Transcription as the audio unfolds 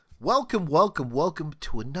Welcome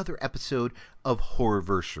to another episode of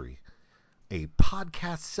Horrorversary, a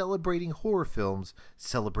podcast celebrating horror films,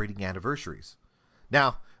 celebrating anniversaries.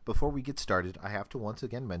 Now, before we get started, I have to once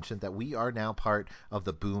again mention that we are now part of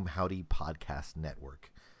the Boom Howdy Podcast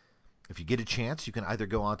Network. If you get a chance, you can either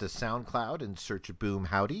go onto SoundCloud and search Boom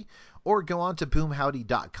Howdy, or go on to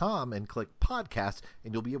boomhowdy.com and click podcast,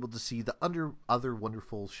 and you'll be able to see the other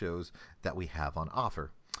wonderful shows that we have on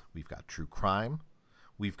offer. We've got true crime.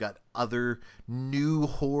 We've got other new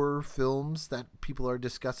horror films that people are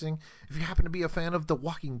discussing. If you happen to be a fan of The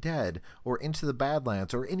Walking Dead or Into the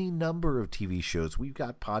Badlands or any number of TV shows, we've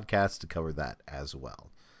got podcasts to cover that as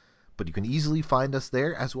well. But you can easily find us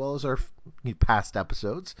there as well as our past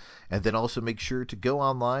episodes. And then also make sure to go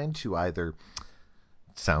online to either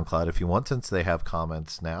SoundCloud if you want, since they have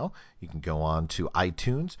comments now. You can go on to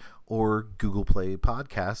iTunes or Google Play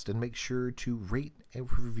Podcast and make sure to rate and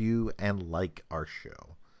review and like our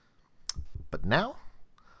show. But now,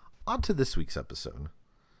 on to this week's episode.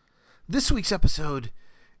 This week's episode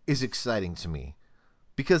is exciting to me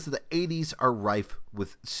because the 80s are rife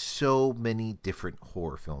with so many different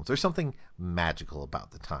horror films. There's something magical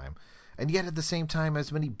about the time. And yet at the same time,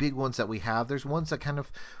 as many big ones that we have, there's ones that kind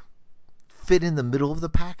of fit in the middle of the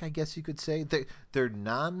pack, I guess you could say. They're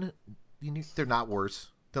not worse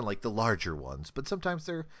than like the larger ones, but sometimes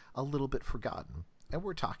they're a little bit forgotten. And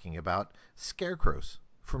we're talking about Scarecrows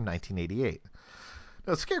from 1988.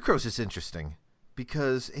 Now, Scarecrows is interesting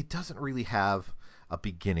because it doesn't really have a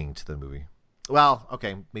beginning to the movie. Well,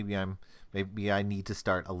 okay, maybe I need to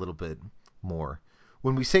start a little bit more.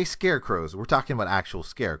 When we say scarecrows, we're talking about actual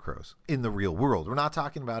scarecrows in the real world. We're not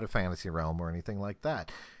talking about a fantasy realm or anything like that.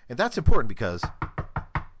 And that's important because,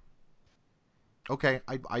 okay,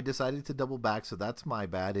 I decided to double back, so that's my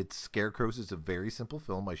bad. Scarecrows is a very simple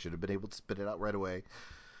film. I should have been able to spit it out right away.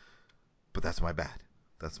 But that's my bad.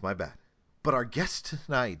 But our guest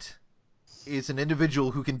tonight is an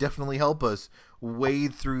individual who can definitely help us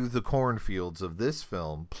wade through the cornfields of this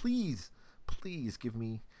film. Please give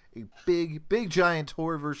me a big, giant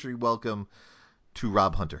Horrorversary welcome to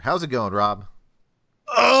Rob Hunter. How's it going, Rob?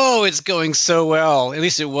 Oh, it's going so well. At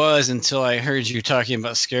least it was until I heard you talking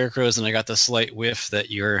about scarecrows and I got the slight whiff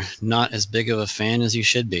that you're not as big of a fan as you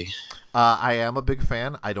should be. I am a big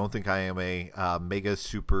fan. I don't think I am a mega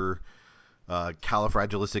super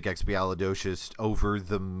califragilisticexpialidocious over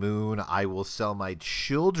the moon. I will sell my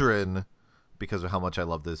children because of how much I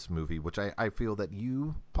love this movie, which I feel that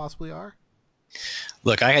you possibly are.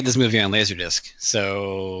 Look, I had this movie on Laserdisc,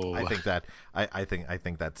 so I think that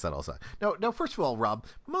settles that. Now, first of all, Rob,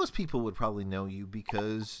 most people would probably know you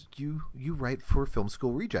because you write for Film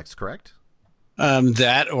School Rejects, correct?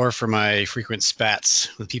 That or for my frequent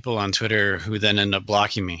spats with people on Twitter who then end up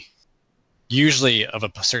blocking me. Usually of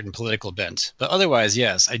a certain political bent, but otherwise,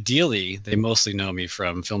 yes. Ideally, they mostly know me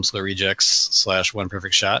from Film School Rejects / One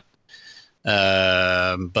Perfect Shot.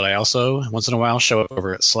 But I also, once in a while, show up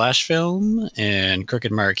over at Slash Film and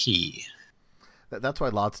Crooked Marquee. That's why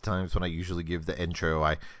lots of times when I usually give the intro,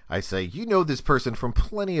 I say, you know this person from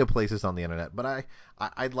plenty of places on the internet, but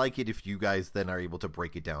I'd like it if you guys then are able to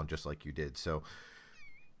break it down just like you did. So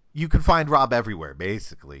you can find Rob everywhere,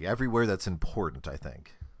 basically. Everywhere that's important, I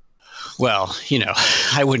think. Well,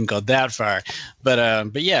 I wouldn't go that far,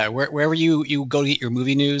 but yeah, wherever you go to get your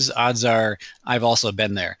movie news, odds are I've also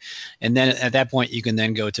been there. And then at that point, you can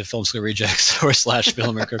then go to Film School Rejects or Slash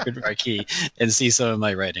Film or Crooked Marquee and see some of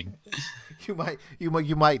my writing.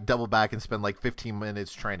 You might double back and spend like 15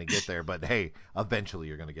 minutes trying to get there, but hey, eventually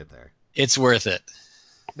you're going to get there. It's worth it.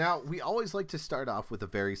 Now, we always like to start off with a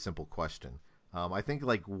very simple question. I think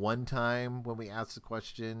like one time when we asked the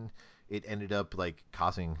question, it ended up like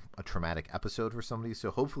causing a traumatic episode for somebody,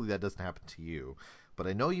 so hopefully that doesn't happen to you. But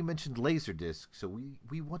I know you mentioned Laserdisc, so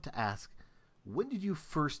we want to ask, when did you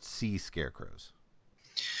first see Scarecrows?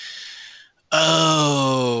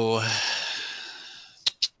 Oh,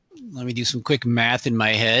 let me do some quick math in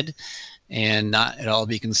my head and not at all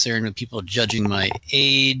be concerned with people judging my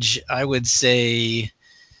age. I would say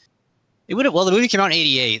the movie came out in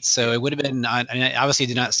 88, so it would have been on, I obviously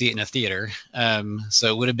did not see it in a theater. So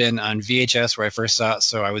it would have been on VHS where I first saw it.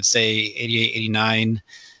 So I would say 88, 89,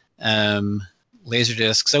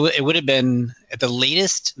 Laserdisc. So it would have been at the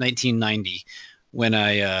latest 1990 when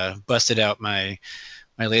I busted out my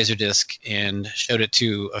Laserdisc and showed it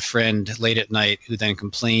to a friend late at night who then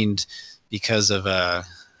complained because of a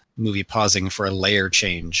movie pausing for a layer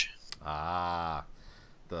change. Ah.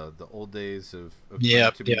 The old days of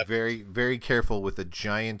to be very, very careful with a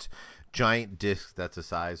giant disc that's the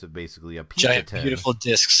size of basically a pizza giant, tin. Beautiful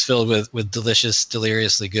discs filled with delicious,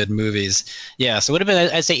 deliriously good movies. Yeah, so it would have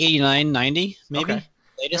been, I'd say 89, 90, maybe. Okay.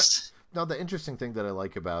 latest. Now, the interesting thing that I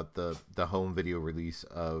like about the home video release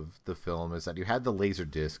of the film is that you had the laser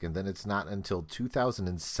disc, and then it's not until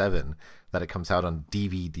 2007 that it comes out on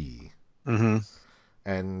DVD. Mm-hmm.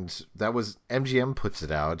 And that was MGM puts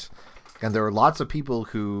it out, and there were lots of people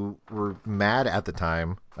who were mad at the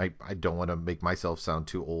time. I don't want to make myself sound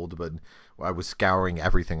too old, but I was scouring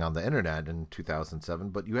everything on the internet in 2007.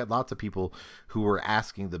 But you had lots of people who were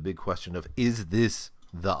asking the big question of, is this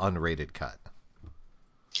the unrated cut?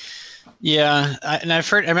 Yeah, and I've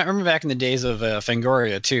heard. I remember back in the days of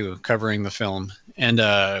Fangoria too, covering the film and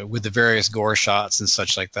with the various gore shots and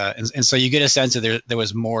such like that. And so you get a sense that there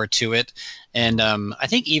was more to it. And I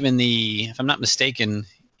think even if I'm not mistaken,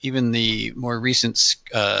 even the more recent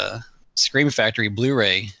Scream Factory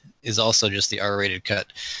Blu-ray is also just the R-rated cut.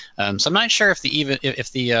 So I'm not sure if the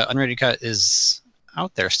unrated cut is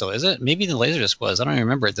out there still. Is it? Maybe the Laserdisc was. I don't even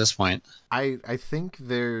remember at this point. I think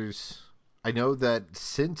I know that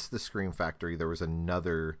since the Scream Factory, there was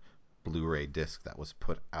another Blu-ray disc that was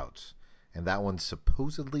put out, and that one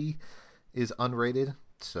supposedly is unrated.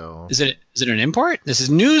 So is it an import? This is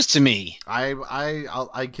news to me. I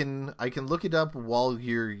can look it up while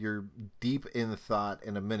you're deep in thought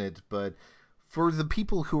in a minute. But for the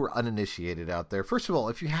people who are uninitiated out there, first of all,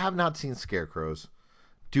 if you have not seen Scarecrows,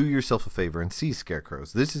 do yourself a favor and see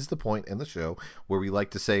Scarecrows. This is the point in the show where we like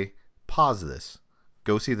to say, pause this,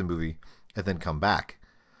 go see the movie, and then come back.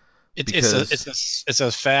 It's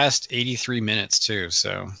a fast 83 minutes too,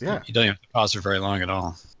 so yeah, you don't have to pause for very long at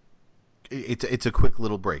all. It's a quick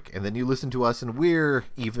little break, and then you listen to us, and we're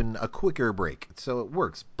even a quicker break, so it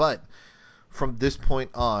works. But from this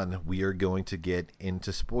point on, we are going to get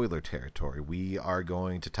into spoiler territory. We are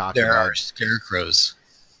going to talk about... There are scarecrows.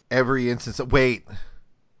 Every instance... Wait,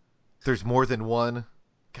 there's more than one?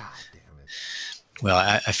 God damn it. Well,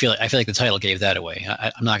 I feel like the title gave that away.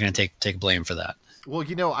 I'm not going to take blame for that. Well,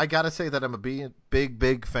 I got to say that I'm a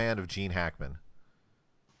big fan of Gene Hackman.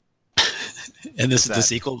 And this is the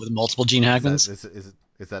sequel with multiple Gene Hackmans?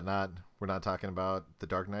 Is that not... We're not talking about The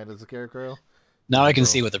Dark Knight as a Scarecrow? Now I can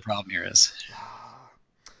see what the problem here is.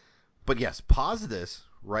 But yes, pause this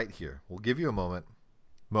right here. We'll give you a moment.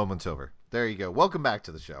 Moment's over. There you go. Welcome back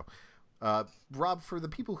to the show. Rob, for the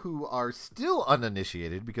people who are still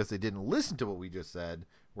uninitiated because they didn't listen to what we just said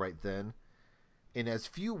right then, in as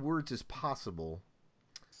few words as possible,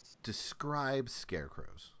 describe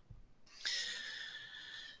Scarecrows.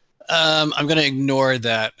 I'm going to ignore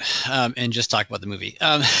that and just talk about the movie.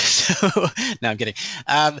 So, no, I'm kidding.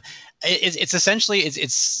 It's essentially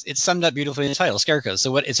it's summed up beautifully in the title, Scarecrows.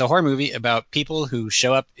 So it's a horror movie about people who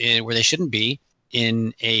show up where they shouldn't be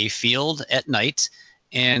in a field at night,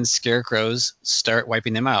 and scarecrows start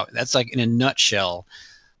wiping them out. That's like in a nutshell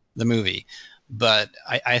the movie. But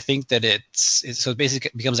I think that so it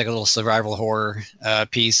basically becomes like a little survival horror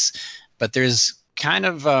piece. But there's kind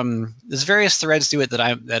of there's various threads to it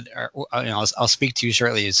I'll speak to you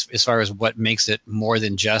shortly as far as what makes it more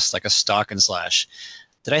than just like a stalk and slash.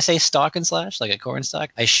 Did I say stalk and slash like a corn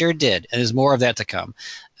stalk? I sure did, and there's more of that to come.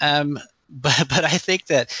 But I think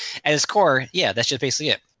that at its core, yeah, that's just basically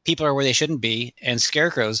it. People are where they shouldn't be, and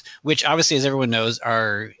scarecrows, which obviously, as everyone knows,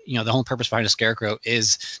 are the whole purpose behind a scarecrow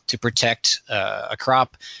is to protect a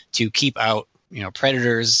crop, to keep out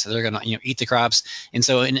predators. They're going to eat the crops, and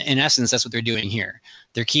so in essence, that's what they're doing here.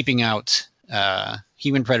 They're keeping out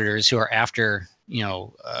human predators who are after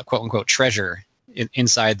quote unquote treasure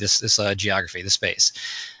inside this geography, this space,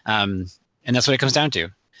 and that's what it comes down to.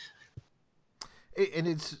 And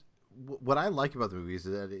it's what I like about the movie is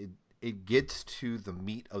that it gets to the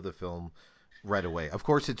meat of the film right away. Of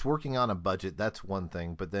course, it's working on a budget. That's one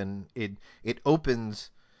thing. But then it opens,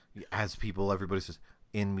 as everybody says,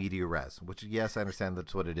 in media res, which, yes, I understand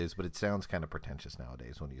that's what it is, but it sounds kind of pretentious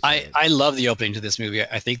nowadays when you say it. I love the opening to this movie.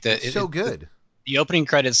 I think that it's so good. The opening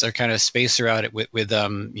credits are kind of spaced throughout it with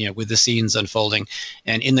the scenes unfolding,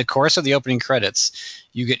 and in the course of the opening credits,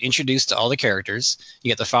 you get introduced to all the characters. You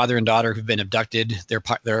get the father and daughter who've been abducted.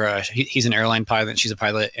 He's an airline pilot, she's a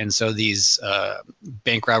pilot, and so these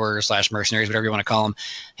bank robbers / mercenaries, whatever you want to call them,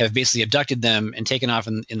 have basically abducted them and taken off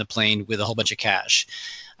in the plane with a whole bunch of cash.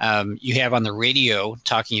 You have on the radio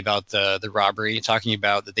talking about the robbery, talking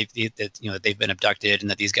about that they've been abducted and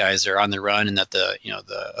that these guys are on the run and that the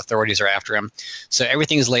authorities are after them. So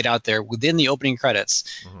everything is laid out there within the opening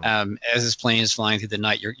credits. Mm-hmm. As this plane is flying through the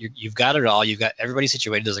night, you've got it all. You've got everybody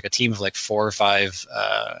situated. There's like a team of like 4 or 5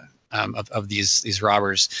 of these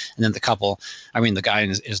robbers, and then the guy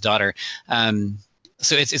and his daughter.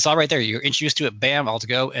 So it's all right there. You're introduced to it, bam, all to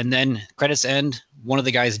go, and then credits end. One of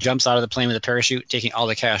the guys jumps out of the plane with a parachute, taking all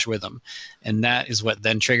the cash with him, and that is what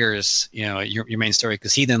then triggers your main story,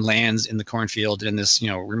 because he then lands in the cornfield in this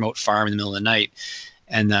remote farm in the middle of the night,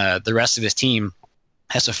 and the rest of his team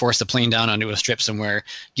has to force the plane down onto a strip somewhere,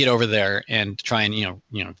 get over there, and try and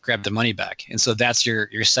grab the money back. And so that's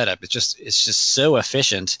your setup. It's just so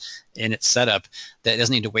efficient in its setup that it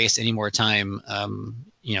doesn't need to waste any more time,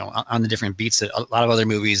 on the different beats that a lot of other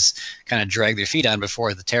movies kind of drag their feet on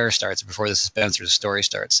before the terror starts, before the suspense or the story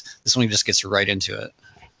starts. This one just gets right into it.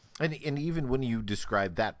 And even when you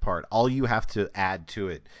describe that part, all you have to add to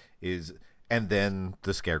it is, and then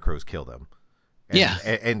the scarecrows kill them. And, yeah.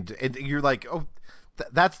 And you're like, oh.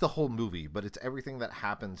 That's the whole movie, but it's everything that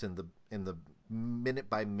happens in the minute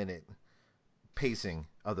by minute pacing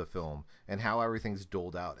of the film, and how everything's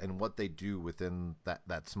doled out, and what they do within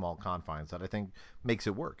that small confines that I think makes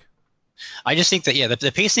it work. I just think that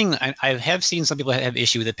the pacing. I have seen some people have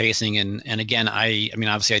issue with the pacing, and again, I mean,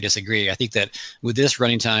 obviously, I disagree. I think that with this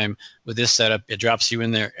running time, with this setup, it drops you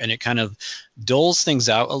in there, and it kind of doles things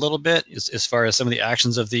out a little bit as far as some of the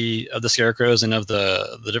actions of the scarecrows and of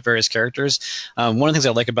the various characters. One of the things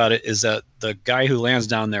I like about it is that the guy who lands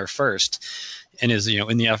down there first and is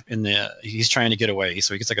he's trying to get away,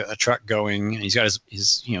 so he gets like a truck going, and he's going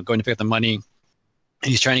to pick up the money, and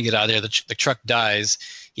he's trying to get out of there. The truck dies.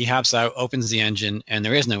 He hops out, opens the engine, and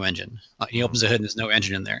there is no engine. He opens the hood, and there's no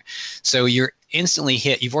engine in there. So you're instantly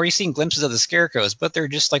hit. You've already seen glimpses of the scarecrows, but they're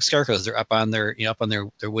just like scarecrows. They're up on their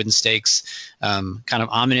wooden stakes, kind of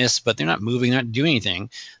ominous, but they're not moving, not doing anything.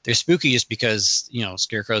 They're spooky just because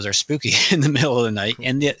scarecrows are spooky in the middle of the night.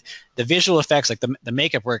 And the visual effects, like the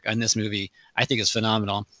makeup work on this movie, I think is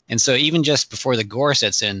phenomenal. And so even just before the gore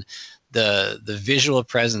sets in, the visual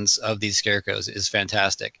presence of these scarecrows is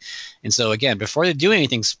fantastic. And so again, before they do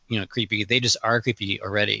anything creepy, they just are creepy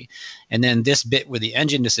already. And then this bit with the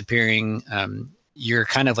engine disappearing, you're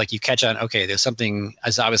kind of like, you catch on, okay, there's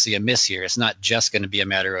obviously amiss here. It's not just going to be a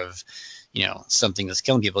matter of something that's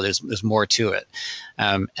killing people. There's more to it.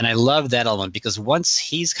 And I love that element, because once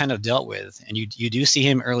he's kind of dealt with, and you do see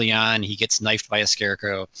him early on, he gets knifed by a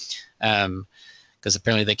scarecrow, because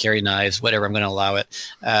apparently they carry knives, whatever, I'm going to allow it.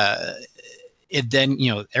 It then,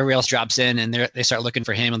 everybody else drops in, and they start looking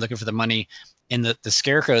for him and looking for the money, and the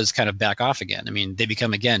scarecrows kind of back off again. I mean, they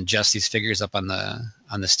become, again, just these figures up on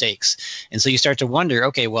the stakes. And so you start to wonder,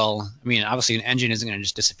 okay, well, I mean, obviously an engine isn't going to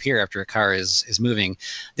just disappear after a car is moving.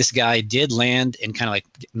 This guy did land and kind of like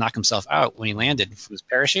knock himself out when he landed from his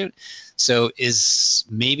parachute. So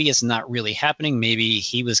maybe it's not really happening. Maybe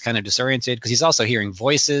he was kind of disoriented, because he's also hearing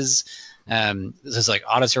voices. This is like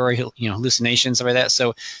auditory, hallucinations, stuff like that.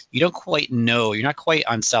 So you don't quite know. You're not quite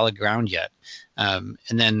on solid ground yet. And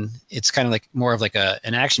then it's kind of like more of like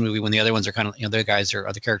an action movie, when the other ones are kind of, other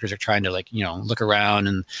characters are trying to look around,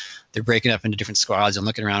 and they're breaking up into different squads and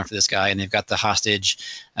looking around for this guy, and they've got the hostage.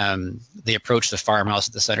 They approach the farmhouse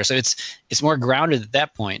at the center. So it's more grounded at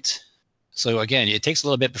that point. So again, it takes a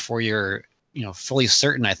little bit before you're, fully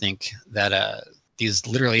certain, I think, that, these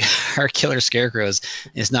literally are killer scarecrows.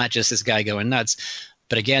 It's not just this guy going nuts,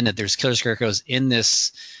 but again, that there's killer scarecrows in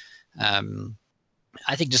this,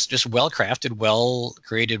 I think just well-crafted,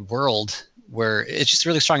 well-created world, where it's just a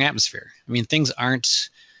really strong atmosphere. I mean, things aren't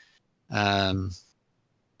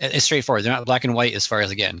it's straightforward. They're not black and white as far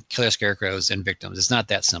as, again, killer scarecrows and victims. It's not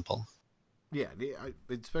that simple. Yeah,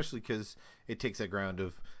 especially because it takes that ground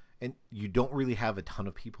of, and you don't really have a ton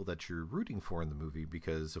of people that you're rooting for in the movie,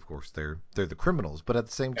 because of course they're the criminals. But at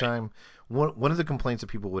the same time, one of the complaints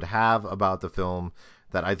that people would have about the film,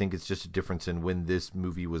 that I think is just a difference in when this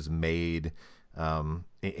movie was made,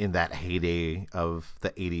 in that heyday of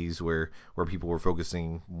the 80s, where people were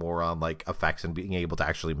focusing more on like effects and being able to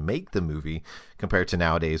actually make the movie, compared to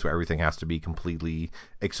nowadays where everything has to be completely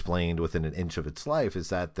explained within an inch of its life, is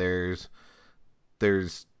that there's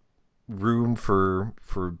room for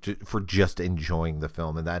just enjoying the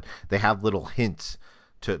film, and that they have little hints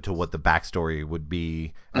to what the backstory would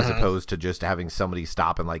be, as opposed to just having somebody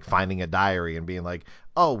stop and like finding a diary and being like,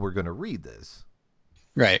 oh, we're going to read this.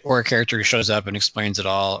 Right. Or a character who shows up and explains it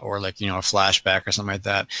all, or a flashback or something like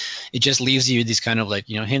that. It just leaves you these kind of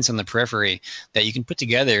hints on the periphery that you can put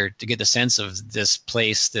together to get the sense of this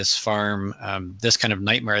place, this farm, this kind of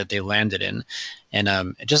nightmare that they landed in. And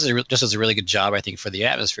it just does a really good job, I think, for the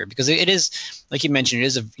atmosphere, because it is, like you mentioned, it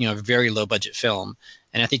is a very low budget film.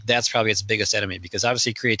 And I think that's probably its biggest enemy, because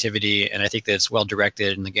obviously creativity, and I think that it's well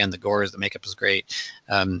directed, and again, the makeup is great.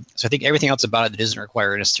 So I think everything else about it that doesn't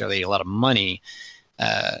require necessarily a lot of money,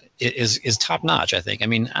 is top notch. I think. I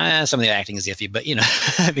mean, some of the acting is iffy, but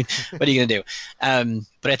I mean, what are you gonna do?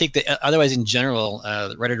 But I think that otherwise, in general,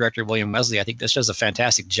 the writer director William Wesley, I think this does a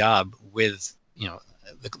fantastic job with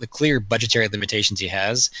the clear budgetary limitations he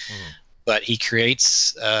has, but he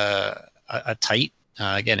creates a tight,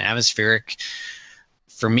 again, atmospheric,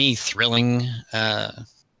 for me, thrilling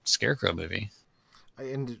Scarecrow movie.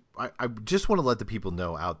 And I just want to let the people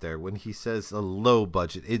know out there, when he says a low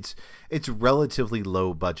budget, it's relatively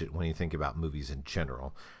low budget when you think about movies in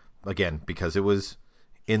general. Again, because it was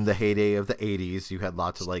in the heyday of the 80s, you had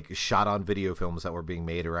lots of like shot on video films that were being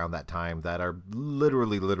made around that time that are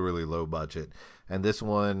literally low budget. And this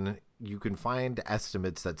one, you can find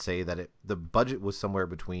estimates that say that the budget was somewhere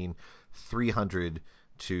between $300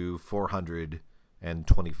 to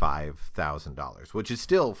 $425,000, which is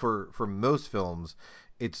still, for most films,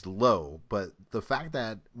 it's low. But the fact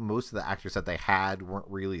that most of the actors that they had weren't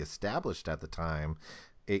really established at the time,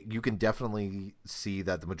 you can definitely see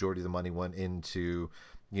that the majority of the money went into,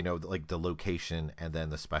 like the location and then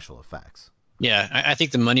the special effects. Yeah, I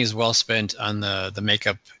think the money is well spent on the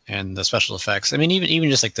makeup and the special effects. I mean,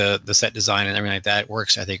 even just like the set design and everything like that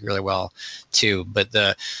works, I think, really well too. But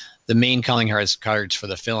the main calling cards for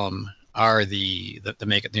the film are the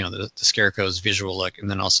makeup, the Scarecrow's visual look,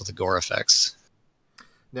 and then also the gore effects.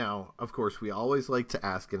 Now, of course, we always like to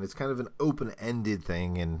ask, and it's kind of an open-ended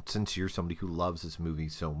thing, and since you're somebody who loves this movie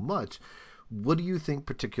so much, what do you think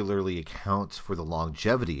particularly accounts for the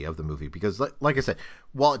longevity of the movie? Because, like I said,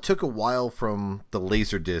 while it took a while from the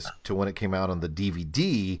Laserdisc to when it came out on the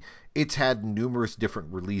DVD, it's had numerous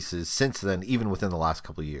different releases since then, even within the last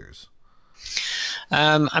couple of years.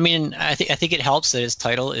 I mean, I think it helps that its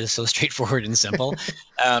title is so straightforward and simple.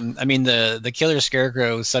 I mean, the Killer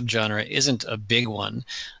Scarecrow subgenre isn't a big one.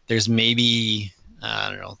 There's maybe, I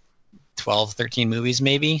don't know, 12, 13 movies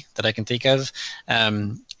maybe that I can think of.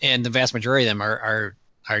 And the vast majority of them are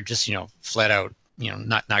just, flat out,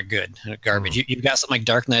 not good, garbage. Mm-hmm. You've got something like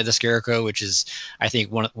Dark Knight of the Scarecrow, which is, I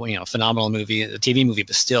think, phenomenal movie, a TV movie,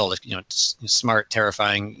 but still, smart,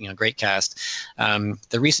 terrifying, great cast.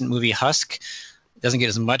 The recent movie Husk doesn't get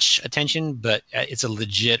as much attention, but it's a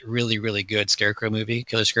legit, really, really good Scarecrow movie,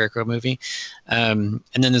 Killer Scarecrow movie. And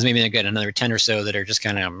then there's maybe another 10 or so that are just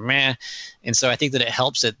kind of meh. And so I think that it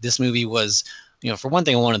helps that this movie was, for one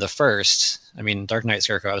thing, one of the first. I mean, Dark Knight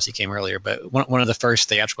Scarecrow obviously came earlier, but one of the first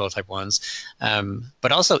theatrical type ones.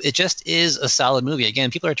 But also, it just is a solid movie.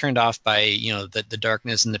 Again, people are turned off by the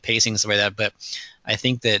darkness and the pacing and stuff like that. But I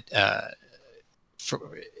think that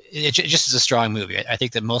it just is a strong movie. I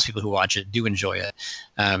think that most people who watch it do enjoy it,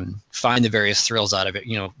 find the various thrills out of it.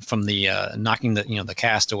 From the knocking the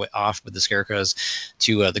cast off with the scarecrows,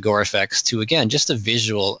 to the gore effects, to again just the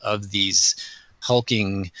visual of these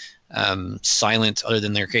hulking, silent, other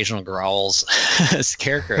than their occasional growls,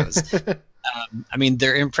 scarecrows. I mean,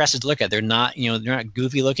 they're impressive to look at. They're not, they're not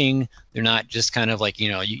goofy looking. They're not just kind of like, you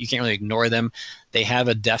can't really ignore them. They have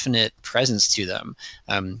a definite presence to them,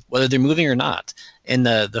 whether they're moving or not. And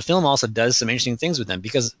the film also does some interesting things with them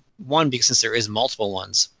because since there is multiple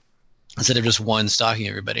ones, instead of just one stalking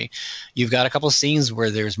everybody, you've got a couple of scenes where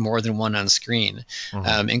there's more than one on screen,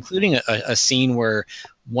 including a scene where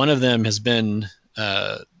one of them has been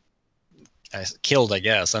killed, I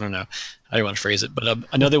guess. I don't know how you want to phrase it, but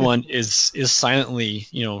another one is silently,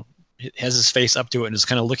 has his face up to it and is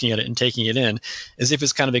kind of looking at it and taking it in, as if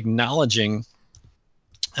it's kind of acknowledging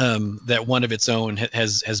that one of its own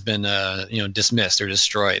has been dismissed or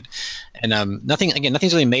destroyed. And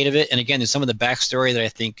nothing's really made of it. And again, there's some of the backstory that I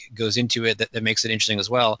think goes into it that makes it interesting as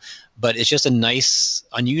well. But it's just a nice,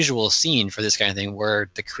 unusual scene for this kind of thing, where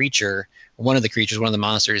one of the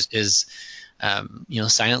monsters is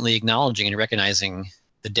silently acknowledging and recognizing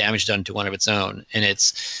the damage done to one of its own. And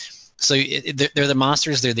they're the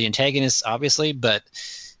monsters, they're the antagonists, obviously, but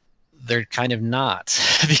they're kind of not,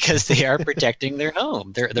 because they are protecting their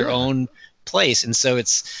home, their own place. And so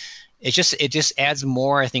it just adds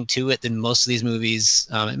more, I think, to it than most of these movies,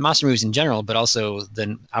 monster movies in general, but also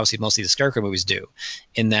than obviously mostly the Scarecrow movies do,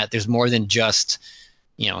 in that there's more than just,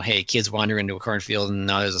 hey, kids wander into a cornfield and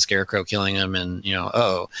now there's a scarecrow killing them, and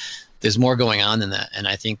there's more going on than that. And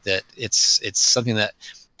I think that it's something that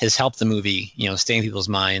has helped the movie, stay in people's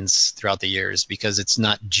minds throughout the years, because it's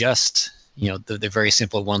not just, the very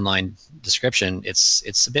simple one-line description.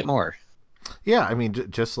 It's a bit more. Yeah, I mean,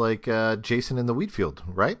 just like Jason in the wheat field,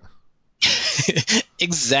 right?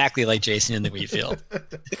 Exactly like Jason in the wheat field.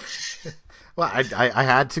 Well, I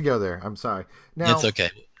had to go there. I'm sorry. Now, it's okay.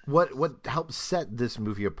 What helps set this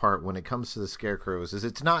movie apart when it comes to the scarecrows is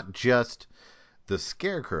it's not just the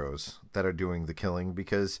scarecrows that are doing the killing,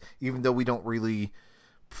 because even though we don't really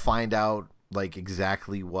find out like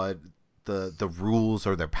exactly what the rules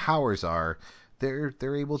or their powers are,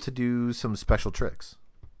 they're able to do some special tricks.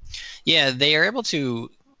 Yeah, they are able to.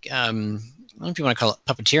 I don't know if you want to call it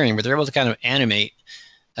puppeteering, but they're able to kind of animate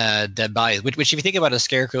dead bodies. Which, if you think about a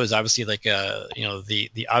scarecrow, is obviously like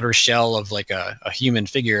the outer shell of like a human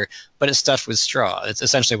figure, but it's stuffed with straw. It's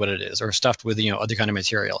essentially what it is, or stuffed with other kind of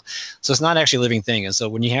material. So it's not actually a living thing. And so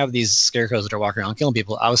when you have these scarecrows that are walking around killing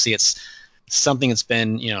people, obviously it's something that's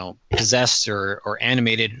been possessed or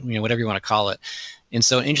animated, whatever you want to call it. And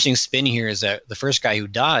so an interesting spin here is that the first guy who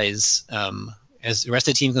dies, as the rest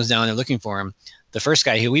of the team comes down, they're looking for him. The first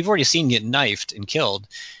guy who we've already seen get knifed and killed,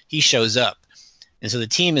 he shows up. And so the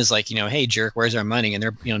team is like, hey, jerk, where's our money? And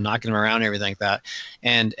they're, knocking him around and everything like that.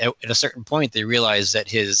 And at a certain point, they realize that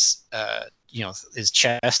his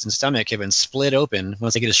chest and stomach have been split open.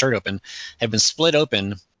 Once they get his shirt open, have been split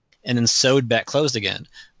open and then sewed back closed again.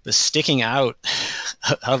 But sticking out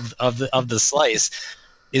of the slice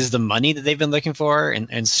is the money that they've been looking for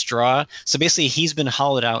and straw. So basically, he's been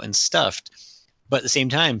hollowed out and stuffed. But at the same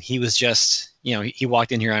time, he was just, he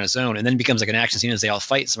walked in here on his own, and then it becomes like an action scene as they all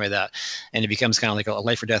fight, something like that. And it becomes kind of like a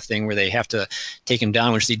life or death thing where they have to take him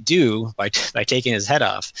down, which they do by taking his head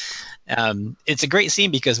off. It's a great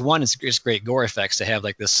scene because, one, it's just great gore effects to have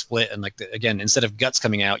like this split, and like again, instead of guts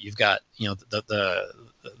coming out, you've got the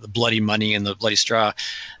bloody money and the bloody straw.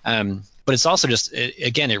 But it's also just,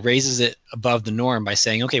 it raises it above the norm by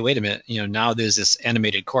saying, okay, wait a minute, now there's this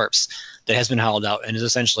animated corpse that has been hollowed out and has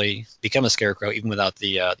essentially become a scarecrow, even without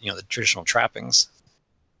the the traditional trappings.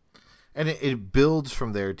 And it builds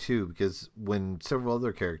from there too, because when several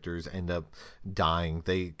other characters end up dying,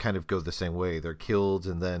 they kind of go the same way. They're killed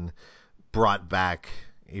and then brought back,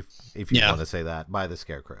 if you want to say that, by the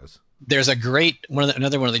scarecrows. There's a great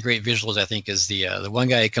another one of the great visuals, I think, is the one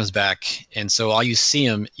guy who comes back, and so all you see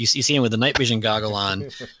him with the night vision goggle on,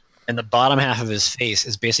 and the bottom half of his face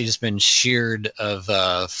has basically just been sheared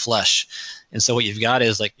of flesh, and so what you've got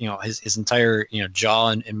is like his entire jaw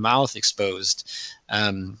and mouth exposed,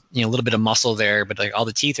 a little bit of muscle there, but like all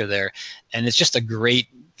the teeth are there, and it's just a great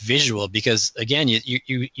visual because again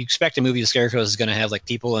you expect a movie of scarecrows is going to have like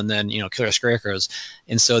people and then killer scarecrows,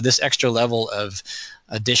 and so this extra level of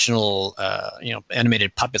additional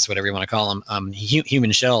animated puppets, whatever you want to call them,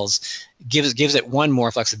 human shells, gives it one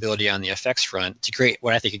more flexibility on the effects front to create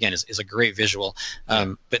what I think again is a great visual,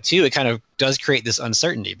 but two, it kind of does create this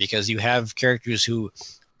uncertainty because you have characters who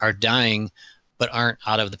are dying but aren't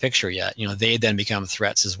out of the picture yet. They then become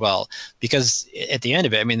threats as well. Because at the end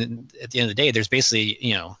of it, at the end of the day, there's basically,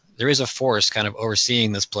 there is a force kind of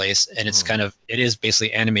overseeing this place, and it's it is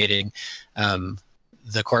basically animating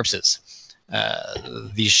the corpses,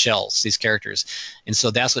 these shells, these characters. And so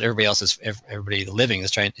that's what everybody living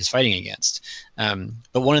is fighting against.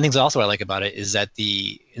 But one of the things also I like about it is that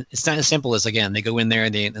it's not as simple as, again, they go in there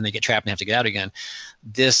and they get trapped and have to get out again.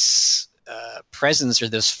 This presence or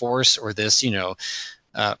this force or this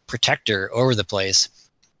protector over the place,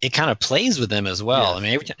 it kind of plays with them as well.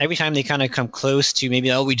 Yeah. Every time they kind of come close to maybe,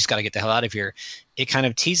 we just got to get the hell out of here, it kind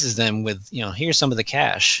of teases them with, here's some of the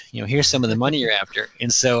cash, here's some of the money you're after.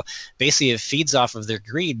 And so basically it feeds off of their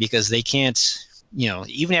greed because they can't,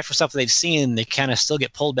 even after stuff they've seen, they kind of still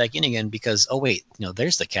get pulled back in again because, oh wait,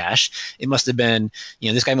 there's the cash. It must have been,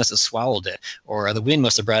 this guy must have swallowed it, or the wind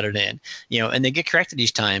must have brought it in, and they get corrected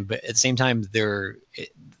each time. But at the same time, they're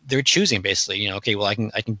choosing basically, okay, well I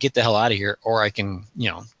can get the hell out of here, or I can,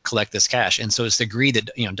 collect this cash. And so it's the greed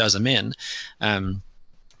that does them in,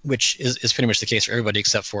 which is pretty much the case for everybody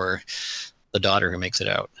except for the daughter who makes it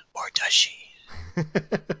out, or does she?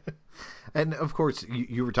 And of course,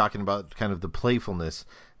 you were talking about kind of the playfulness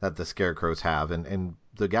that the scarecrows have, and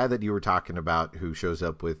the guy that you were talking about who shows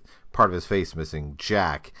up with part of his face missing,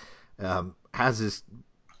 Jack, has this,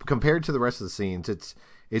 compared to the rest of the scenes,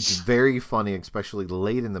 it's very funny, especially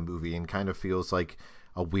late in the movie, and kind of feels like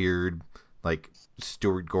a weird, like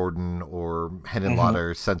Stuart Gordon or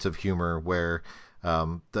Henenlotter sense of humor, where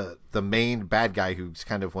the main bad guy, who's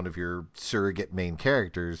kind of one of your surrogate main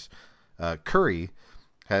characters, Curry,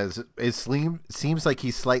 seems like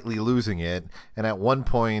he's slightly losing it, and at one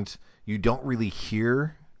point you don't really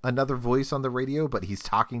hear another voice on the radio, but he's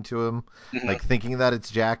talking to him, like thinking that it's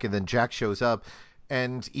Jack, and then Jack shows up,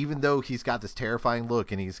 and even though he's got this terrifying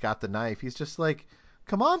look and he's got the knife, he's just like,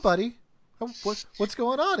 come on, buddy, Oh, what's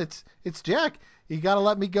going on? It's Jack. You got to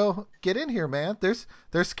let me go get in here, man. There's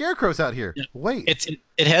scarecrows out here. Wait.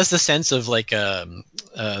 It has the sense of like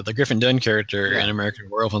the Griffin Dunn character in American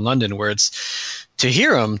Werewolf in London, where it's to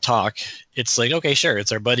hear him talk, it's like, okay, sure,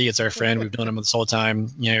 it's our buddy, it's our friend, we've known him this whole time,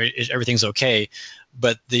 everything's okay.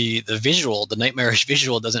 But the visual, the nightmarish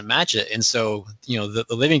visual, doesn't match it, and so the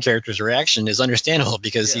living character's reaction is understandable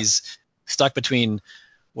because he's stuck between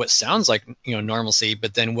what sounds like normalcy,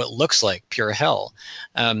 but then what looks like pure hell.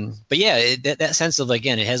 But yeah, that sense of,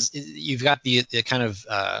 again, you've got the kind of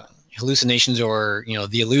hallucinations or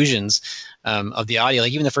the illusions of the audio.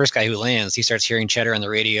 Like even the first guy who lands, he starts hearing chatter on the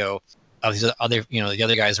radio of the other the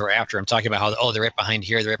other guys who are after him talking about how they're right behind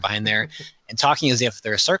here, they're right behind there, and talking as if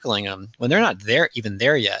they're circling him when they're not even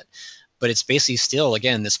there yet. But it's basically still,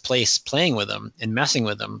 again, this place playing with them and messing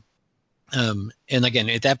with them. And again,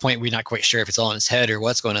 at that point, we're not quite sure if it's all in his head or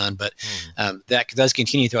what's going on, but that does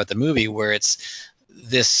continue throughout the movie, where it's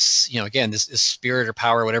this, again, this spirit or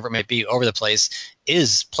power, whatever it might be, over the place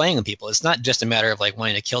is playing with people. It's not just a matter of like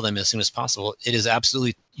wanting to kill them as soon as possible. It is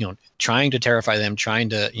absolutely, trying to terrify them, trying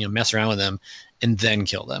to, mess around with them and then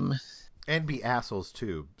kill them. And be assholes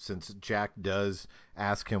too, since Jack does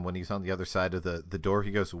ask him when he's on the other side of the door.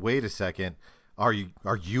 He goes, "Wait a second, are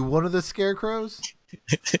you one of the scarecrows?"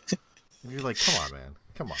 And you're like, come on, man.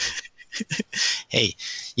 Come on. Hey,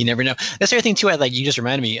 you never know. That's the other thing, too, you just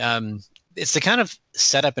reminded me. It's the kind of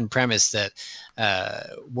setup and premise that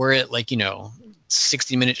were it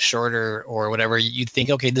 60 minutes shorter or whatever, you'd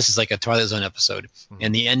think, okay, this is like a Twilight Zone episode,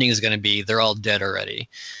 and the ending is going to be they're all dead already,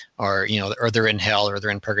 or or they're in hell or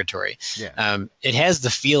they're in purgatory. Yeah. It has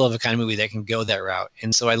the feel of a kind of movie that can go that route,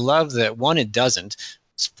 and so I love that, one, it doesn't,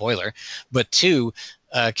 spoiler, but two,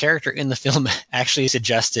 a character in the film actually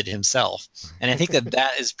suggested himself. And I think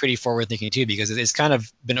that is pretty forward thinking too, because it's kind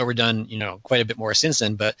of been overdone, quite a bit more since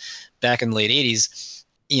then. But back in the late 80s,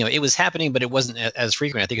 it was happening, but it wasn't as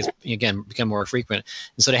frequent. I think it's, again, become more frequent.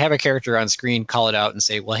 And so to have a character on screen call it out and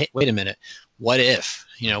say, well, hey, wait a minute, what if,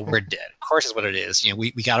 we're dead? Of course is what it is.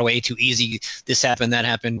 We got away too easy. This happened, that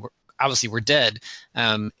happened. Obviously we're dead.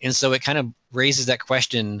 And so it kind of raises that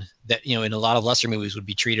question that, in a lot of lesser movies would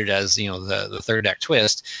be treated as, the third act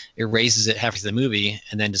twist. It raises it halfway through the movie,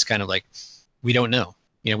 and then just kind of like, we don't know.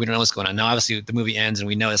 We don't know what's going on. Now, obviously the movie ends and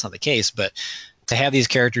we know that's not the case, but to have these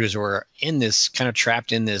characters who are in this, kind of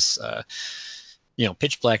trapped in this,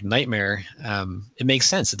 pitch black nightmare, it makes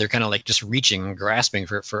sense that they're kind of like just reaching, grasping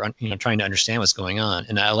for trying to understand what's going on.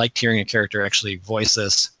 And I liked hearing a character actually voice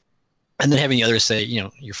this, and then having the others say,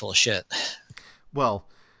 you're full of shit. Well,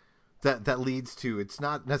 that leads to, it's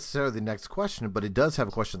not necessarily the next question, but it does have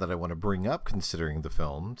a question that I want to bring up considering the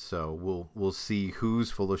film. So we'll see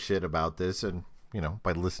who's full of shit about this, and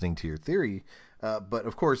by listening to your theory. But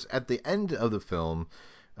of course, at the end of the film,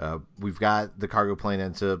 we've got the cargo plane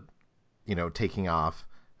ends up, taking off.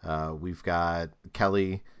 We've got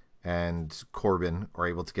Kelly and Corbin are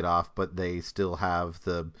able to get off, but they still have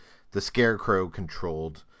the scarecrow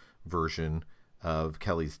controlled version of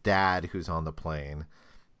Kelly's dad who's on the plane,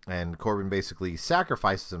 and Corbin basically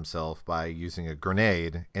sacrifices himself by using a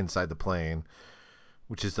grenade inside the plane,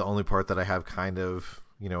 which is the only part that I have kind of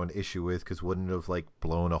an issue with, because wouldn't it have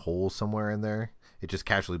blown a hole somewhere in there? It just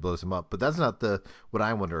casually blows him up. But that's not what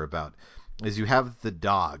I wonder about. Is you have the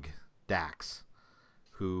dog Dax,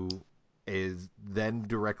 who is then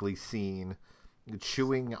directly seen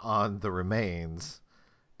chewing on the remains.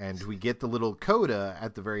 And we get the little coda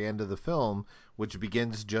at the very end of the film, which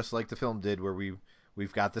begins just like the film did, where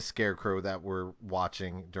we've got the scarecrow that we're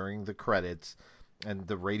watching during the credits, and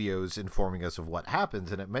the radio's informing us of what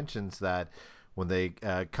happens. And it mentions that when they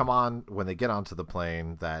when they get onto the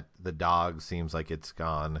plane, that the dog seems like it's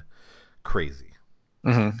gone crazy.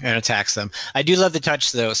 Mm-hmm. And attacks them. I do love the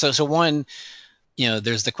touch, though. So one,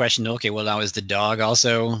 there's the question, okay, well, now is the dog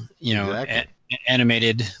also, exactly.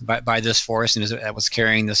 Animated by this force, and that was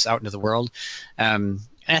carrying this out into the world. And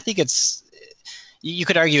I think you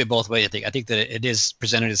could argue it both ways. I think that it is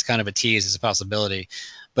presented as kind of a tease, as a possibility.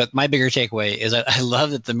 But my bigger takeaway is I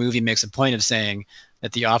love that the movie makes a point of saying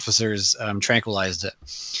that the officers tranquilized it.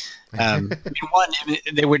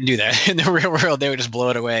 They wouldn't do that in the real world. They would just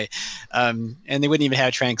blow it away, and they wouldn't even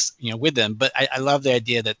have tranks, with them. But I love the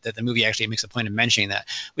idea that the movie actually makes a point of mentioning that,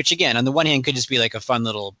 which again, on the one hand, could just be like a fun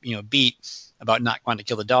little beat about not wanting to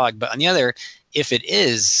kill the dog, but on the other, if it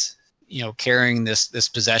is carrying this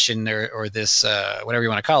possession or this whatever you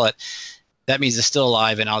want to call it, that means it's still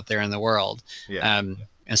alive and out there in the world. Yeah.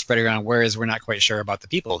 And spreading around, whereas we're not quite sure about the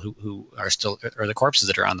people who are still, or the corpses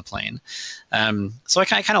that are on the plane. So I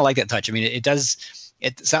kind of like that touch. I mean,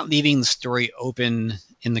 it's not leaving the story open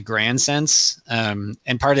in the grand sense. And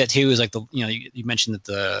part of that too is like you mentioned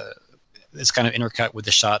that it's kind of intercut with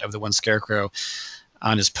the shot of the one Scarecrow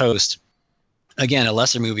on his post. Again, a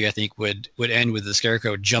lesser movie I think would end with the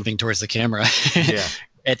Scarecrow jumping towards the camera Yeah.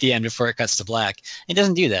 at the end before it cuts to black. It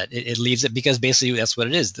doesn't do that. It leaves it because basically that's what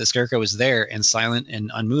it is. The Scarecrow is there and silent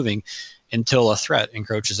and unmoving until a threat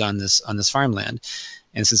encroaches on this farmland.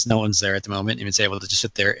 And since no one's there at the moment, it's able to just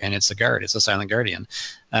sit there, and it's a guard. It's a silent guardian.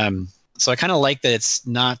 So I kind of like that it's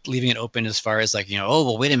not leaving it open as far as like, oh,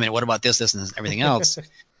 well, wait a minute, what about this, and everything else?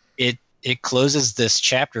 It closes this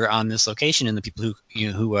chapter on this location and the people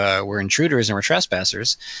who were intruders and were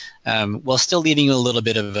trespassers, while still leaving you a little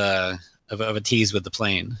bit of a tease with the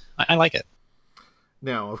plane. I like it.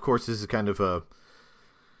 Now, of course, this is kind of a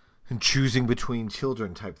choosing between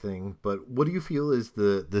children type thing, but what do you feel is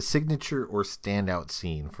the signature or standout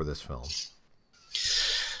scene for this film?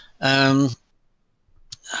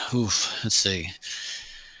 Let's see.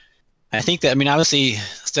 I think that, obviously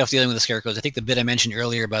stuff dealing with the Scarecrows. I think the bit I mentioned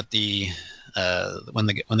earlier about the when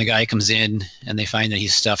the guy comes in and they find that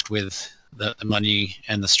he's stuffed with the money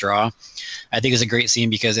and the straw, I think is a great scene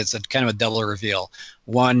because it's a kind of a double reveal.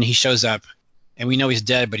 One, he shows up and we know he's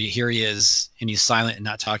dead, but here he is and he's silent and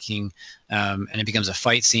not talking, and it becomes a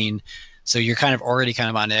fight scene. So you're already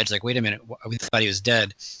on edge, like, wait a minute, we thought he was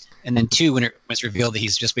dead. And then two, when it's revealed that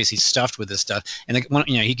he's just basically stuffed with this stuff, and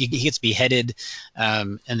he gets beheaded,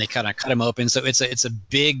 and they kind of cut him open. So it's a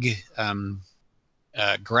big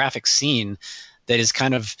graphic scene that is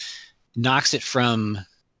kind of knocks it from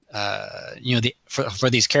for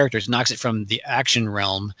these characters, knocks it from the action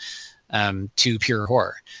realm to pure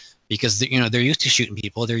horror. Because they're used to shooting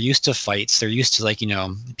people, they're used to fights, they're used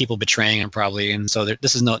to people betraying them probably, and so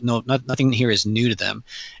this is nothing here is new to them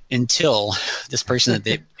until this person that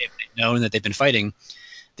they've known that they've been fighting,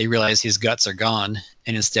 they realize his guts are gone,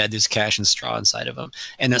 and instead there's cash and straw inside of him,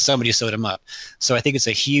 and then somebody sewed him up. So I think it's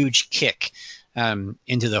a huge kick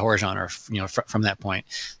into the horror genre, from that point.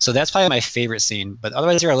 So that's probably my favorite scene. But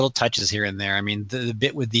otherwise, there are little touches here and there. The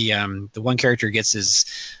bit with the one character gets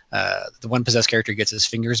the one possessed character gets his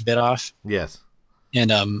fingers bit off. Yes.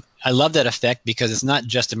 And I love that effect because it's not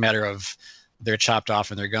just a matter of they're chopped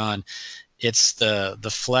off and they're gone. It's the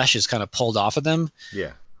flesh is kind of pulled off of them.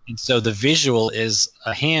 Yeah. And so the visual is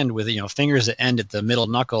a hand with fingers that end at the middle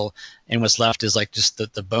knuckle, and what's left is like just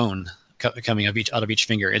the bone coming out of each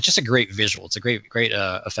finger. It's just a great visual. It's a great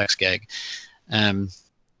effects gag.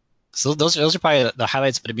 So those are probably the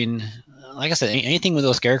highlights. But like I said, anything with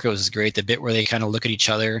those Scarecrows is great. The bit where they kind of look at each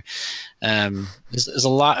other, there's a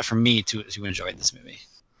lot for me to enjoy in this movie.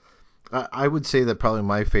 I would say that probably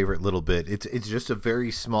my favorite little bit. It's just a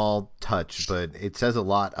very small touch, but it says a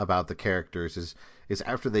lot about the characters. Is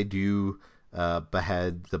after they do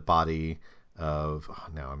behead the body of,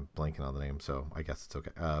 now I'm blanking on the name, so I guess it's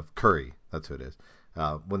okay. Curry, that's who it is.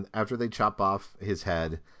 After they chop off his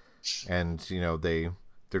head, and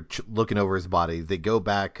they're looking over his body, they go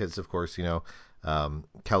back because of course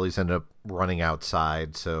Kelly's ended up running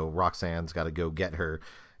outside, so Roxanne's got to go get her,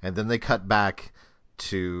 and then they cut back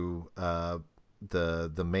to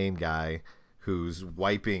the main guy who's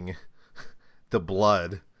wiping the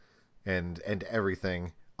blood and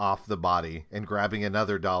everything off the body and grabbing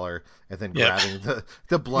another dollar and then grabbing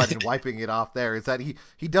the blood and wiping it off there. Is that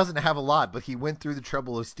he doesn't have a lot, but he went through the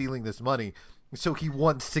trouble of stealing this money, so he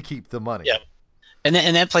wants to keep the money. Yeah. And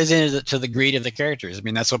that plays into the greed of the characters.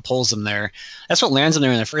 That's what pulls them there. That's what lands them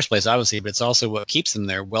there in the first place, obviously, but it's also what keeps them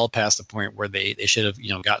there well past the point where they should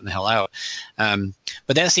have gotten the hell out.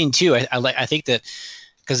 But that scene too, I think that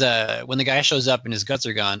because when the guy shows up and his guts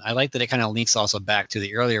are gone, I like that it kind of links also back to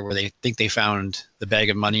the earlier where they think they found the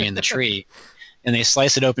bag of money in the tree, and they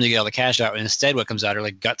slice it open to get all the cash out, and instead what comes out are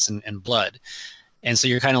like guts and blood. And so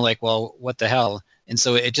you're kind of like, well, what the hell? And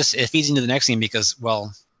so it feeds into the next scene because,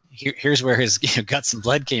 well, here's where his guts and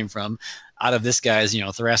blood came from, out of this guy's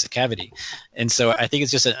thoracic cavity. And so I think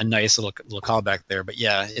it's just a nice little callback there. But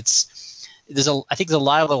yeah, I think there's a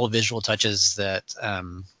lot of little visual touches that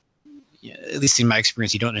at least in my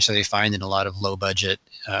experience, you don't necessarily find in a lot of low budget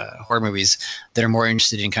horror movies that are more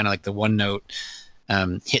interested in kind of like the one note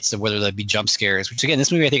hits of whether that be jump scares, which again,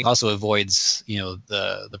 this movie I think also avoids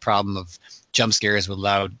the problem of jump scares with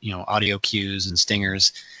loud audio cues and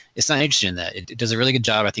stingers. It's not interested in that. It does a really good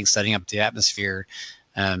job, I think, setting up the atmosphere,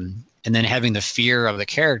 and then having the fear of the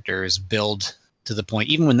characters build to the point,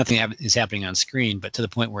 even when nothing is happening on screen, but to the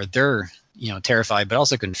point where they're terrified, but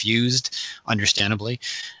also confused, understandably,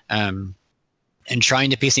 and trying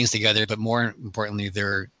to piece things together. But more importantly,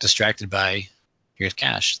 they're distracted by, here's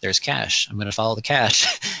cash, there's cash, I'm going to follow the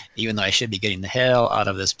cash, even though I should be getting the hell out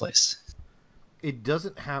of this place. It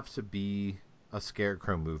doesn't have to be a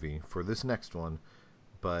Scarecrow movie for this next one,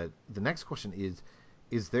 but the next question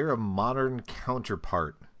is there a modern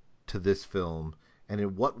counterpart to this film? And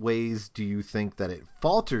in what ways do you think that it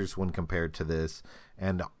falters when compared to this?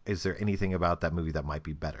 And is there anything about that movie that might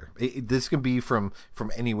be better? This can be from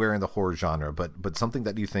anywhere in the horror genre, but something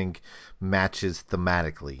that you think matches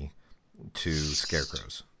thematically to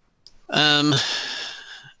Scarecrows. I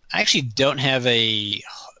actually don't have off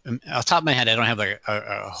the top of my head, I don't have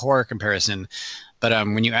a horror comparison. But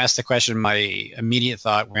when you asked the question, my immediate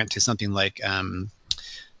thought went to something like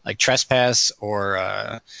Trespass or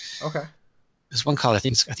okay. There's one called I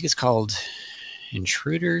think it's called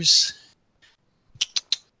Intruders.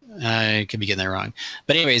 I could be getting that wrong,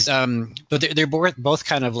 but anyways, but they're both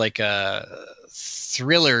kind of like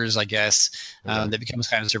thrillers, I guess, that becomes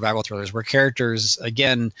kind of survival thrillers where characters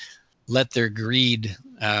again let their greed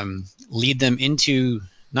lead them into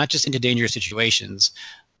not just into dangerous situations,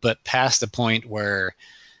 but past the point where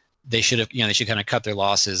they should kind of cut their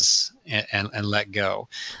losses and let go.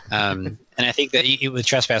 And I think that with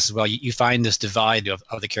Trespass as well, you find this divide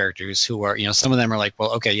of the characters who are, some of them are like,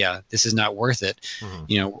 well, okay, yeah, this is not worth it.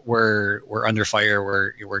 Mm-hmm. We're under fire,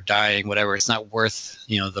 we're dying, whatever. It's not worth,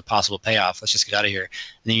 the possible payoff. Let's just get out of here.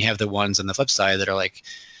 And then you have the ones on the flip side that are like,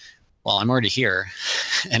 well, I'm already here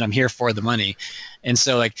and I'm here for the money. And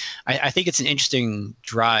so like, I think it's an interesting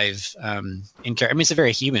drive it's a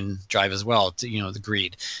very human drive as well to, the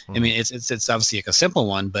greed. Mm-hmm. I mean, it's obviously like a simple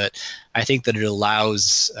one, but I think that it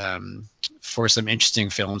allows for some interesting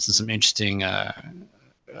films and some interesting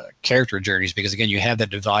character journeys, because again, you have that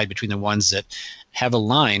divide between the ones that have a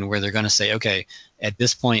line where they're going to say, okay, at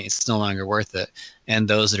this point it's no longer worth it, and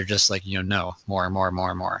those that are just like, no, more,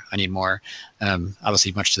 I need more,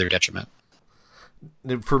 obviously much to their detriment.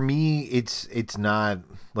 For me, it's not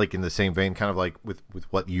like in the same vein, kind of like with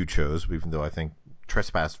what you chose, even though I think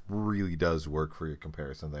Trespass really does work for your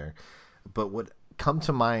comparison there. But what come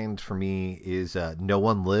to mind for me is No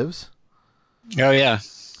One Lives. Oh yeah.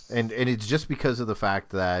 And it's just because of the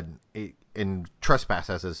fact that in Trespass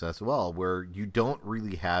has this as well, where you don't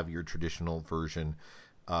really have your traditional version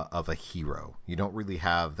of a hero. You don't really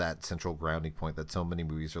have that central grounding point that so many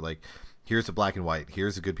movies are like, here's the black and white,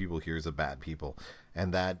 here's the good people, here's the bad people.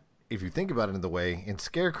 And that, if you think about it in the way, in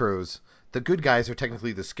Scarecrows, the good guys are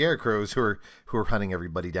technically the Scarecrows who are hunting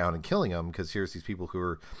everybody down and killing them, because here's these people who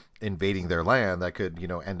are invading their land that could,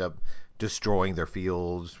 end up destroying their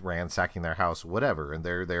fields, ransacking their house, whatever. And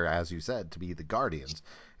they're there, as you said, to be the guardians.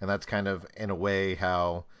 And that's kind of, in a way,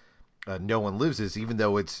 how No One Lives is, even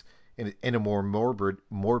though it's in a more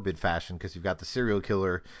morbid fashion, because you've got the serial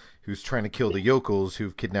killer who's trying to kill the yokels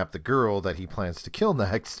who've kidnapped the girl that he plans to kill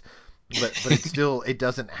next. But it's still, it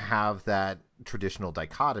doesn't have that traditional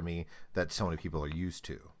dichotomy that so many people are used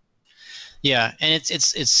to. Yeah, and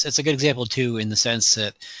it's a good example too, in the sense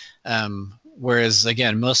that whereas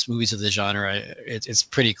again most movies of the genre, it's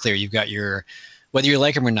pretty clear. You've got whether you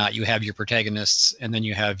like them or not, you have your protagonists, and then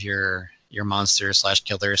you have your monster /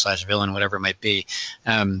 killer / villain, whatever it might be.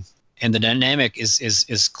 And the dynamic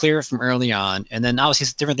is clear from early on, and then obviously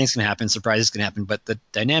different things can happen, surprises can happen, but the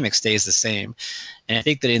dynamic stays the same. And I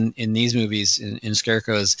think that in these movies, in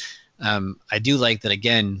Scarecrows, I do like that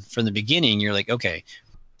again from the beginning. You're like, okay,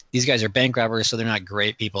 these guys are bank robbers, so they're not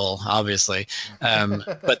great people, obviously.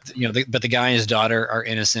 But the guy and his daughter are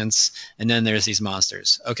innocents, and then there's these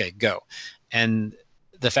monsters. Okay, go. And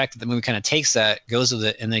the fact that the movie kind of takes that, goes with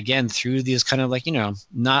it, and again through these kind of like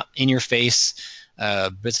not in your face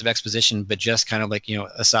bits of exposition, but just kind of like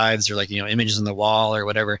asides or like images on the wall or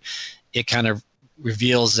whatever, it kind of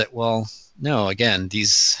reveals that, well, no, again,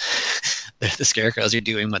 these the Scarecrows are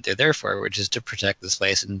doing what they're there for, which is to protect this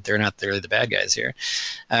place, and they're not really the bad guys here.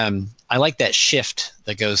 I like that shift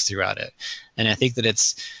that goes throughout it, and I think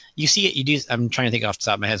that you see it. You do. I'm trying to think off the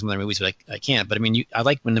top of my head some other movies, but I can't. But I mean, I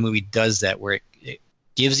like when the movie does that, where it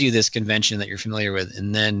gives you this convention that you're familiar with,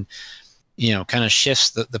 and then kind of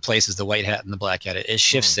shifts the places, the white hat and the black hat. It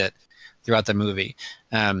shifts it throughout the movie.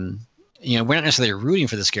 We're not necessarily rooting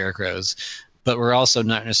for the Scarecrows, but we're also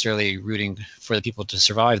not necessarily rooting for the people to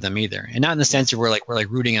survive them either. And not in the sense that we're like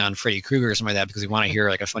rooting on Freddy Krueger or something like that because we want to hear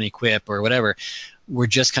like a funny quip or whatever. We're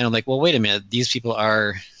just kind of like, well, wait a minute, these people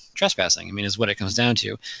are trespassing. I mean, is what it comes down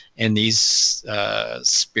to. And these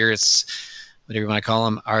spirits, whatever you want to call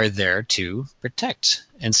them, are there to protect.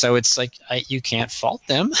 And so it's like you can't fault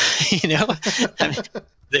them, I mean,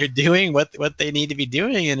 they're doing what they need to be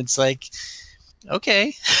doing, and it's like,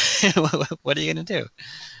 okay, what are you going to do?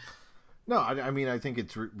 No, I mean, I think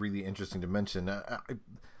it's really interesting to mention.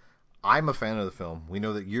 I'm a fan of the film. We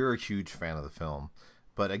know that you're a huge fan of the film.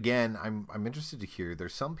 But again, I'm interested to hear.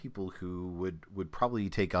 There's some people who would probably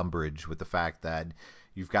take umbrage with the fact that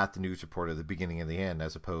you've got the news report at the beginning and the end,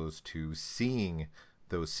 as opposed to seeing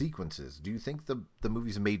those sequences. Do you think the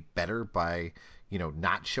movie's made better by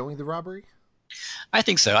not showing the robbery? I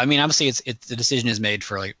think so. I mean, obviously, it's the decision is made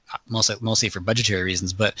for like mostly for budgetary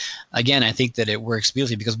reasons, but again, I think that it works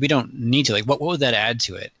beautifully because we don't need to. Like, what would that add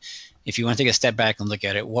to it? If you want to take a step back and look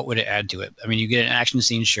at it, what would it add to it? I mean, you get an action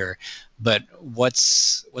scene, sure, but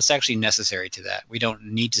what's actually necessary to that? We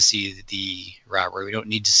don't need to see the robbery. We don't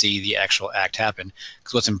need to see the actual act happen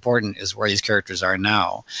because what's important is where these characters are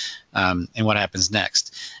now, and what happens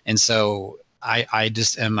next. And so I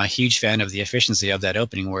just am a huge fan of the efficiency of that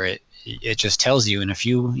opening, where it just tells you in a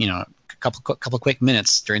few, a couple quick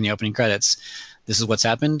minutes during the opening credits, this is what's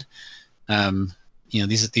happened.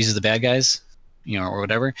 These are the bad guys, or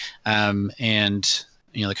whatever. And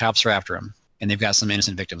the cops are after them, and they've got some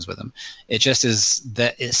innocent victims with them. It just is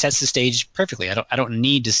that it sets the stage perfectly. I don't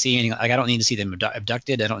need to see any. Like, I don't need to see them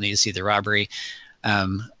abducted. I don't need to see the robbery.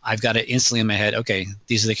 I've got it instantly in my head. Okay,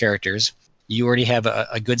 these are the characters. You already have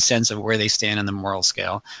a good sense of where they stand on the moral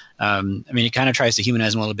scale. I mean, it kind of tries to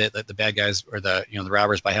humanize them a little bit, like the bad guys or the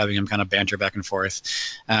robbers, by having them kind of banter back and forth.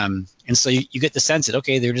 And so you get the sense that,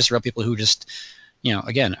 okay, they're just real people who just,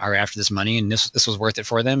 again, are after this money, and this was worth it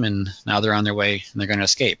for them, and now they're on their way and they're going to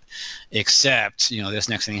escape. Except, this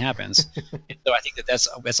next thing happens. So I think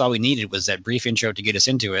that's all we needed, was that brief intro to get us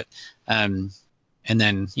into it, and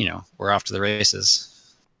then we're off to the races.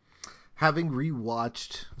 Having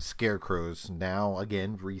rewatched Scarecrows now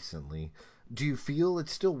again recently, do you feel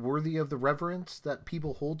it's still worthy of the reverence that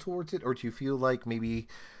people hold towards it, or do you feel like maybe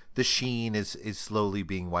the sheen is slowly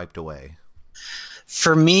being wiped away?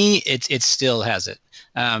 For me, it still has it.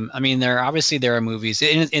 I mean, there are movies.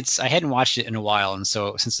 I hadn't watched it in a while, and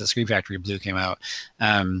so since the Scream Factory Blue came out,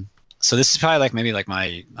 so this is probably maybe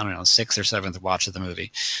my, I don't know, 6th or 7th watch of the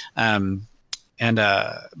movie.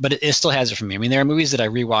 But it still has it for me. I mean, there are movies that I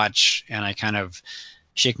rewatch and I kind of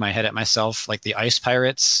shake my head at myself, like The Ice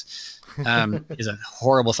Pirates is a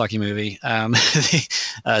horrible fucking movie.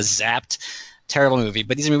 Zapped, terrible movie.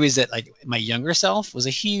 But these are movies that like my younger self was a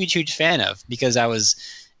huge fan of, because I was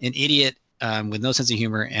an idiot with no sense of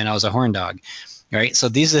humor, and I was a horn dog. Right? So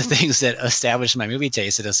these are the things that established my movie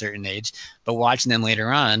taste at a certain age. But watching them later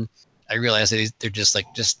on, I realized that they're just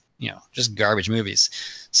garbage movies.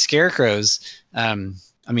 Scarecrows, I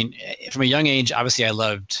mean, from a young age, obviously I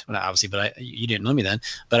loved, well, not obviously, but you didn't know me then,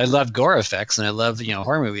 but I loved gore effects and I loved,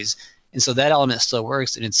 horror movies. And so that element still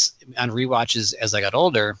works. And it's on rewatches as I got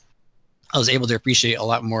older, I was able to appreciate a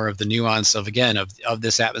lot more of the nuance of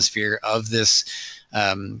this atmosphere, of this,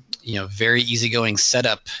 very easygoing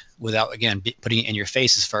setup, without, again, putting it in your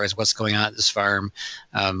face as far as what's going on at this farm,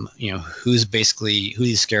 who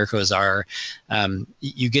these scarecrows are.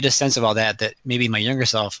 You get a sense of all that maybe my younger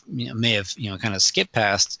self may have, kind of skipped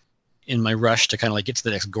past in my rush to kind of like get to the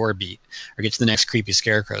next gore beat or get to the next creepy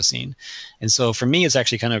scarecrow scene. And so for me, it's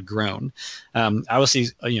actually kind of grown. Obviously,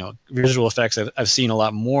 visual effects I've seen a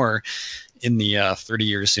lot more in the 30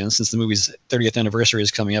 years since the movie's 30th anniversary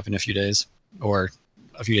is coming up in a few days, or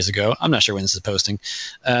a few days ago. I'm not sure when this is posting.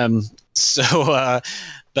 But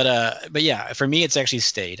yeah, for me, it's actually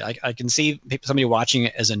stayed. I can see somebody watching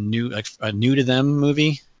it as a new to them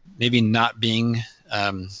movie, maybe not being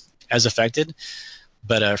as affected.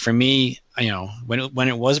 But for me, when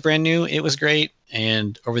it was brand new, it was great,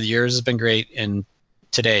 and over the years, it's been great. And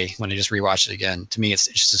today, when I just rewatched it again, to me, it's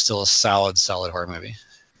just still a solid horror movie.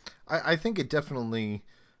 I think it definitely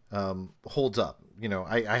holds up.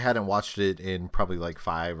 I hadn't watched it in probably like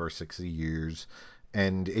 5 or 6 years,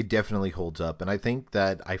 and it definitely holds up. And I think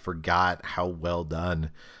that I forgot how well done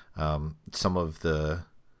some of the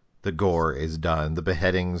gore is done. The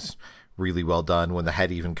beheadings really well done. When the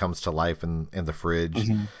head even comes to life in the fridge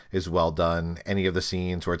is well done. Any of the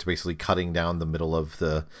scenes where it's basically cutting down the middle of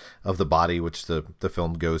the body, which the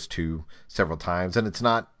film goes to several times, and it's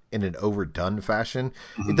not in an overdone fashion.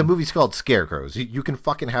 The movie's called Scarecrows. You can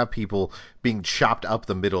fucking have people being chopped up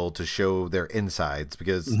the middle to show their insides,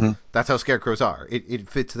 because that's how scarecrows are. It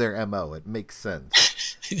fits their MO. It makes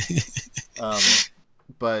sense.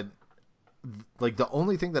 But like the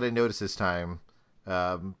only thing that I noticed this time,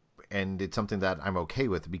 and it's something that I'm okay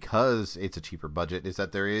with because it's a cheaper budget, is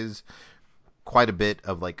that there is quite a bit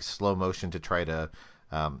of like slow motion to try to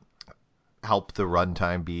help the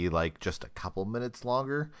runtime be like just a couple minutes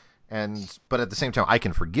longer. But at the same time, I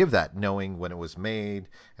can forgive that, knowing when it was made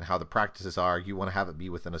and how the practices are. You want to have it be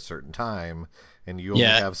within a certain time, and you only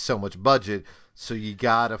have so much budget, so you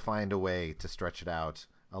gotta find a way to stretch it out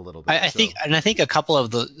a little bit. I think a couple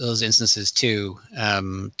of those instances too,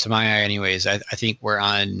 to my eye, anyways. I think we're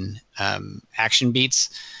on action beats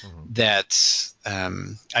that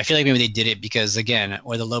I feel like maybe they did it because, again,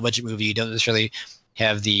 with a low budget movie, you don't necessarily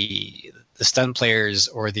have the stunt players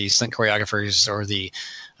or the stunt choreographers or the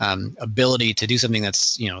ability to do something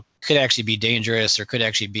that's, could actually be dangerous or could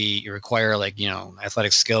actually be require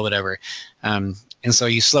athletic skill, whatever. And so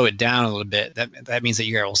you slow it down a little bit. That means that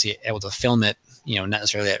you're able to film it, not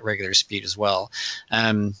necessarily at regular speed as well.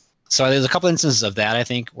 So there's a couple instances of that, I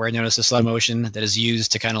think, where I noticed a slow motion that is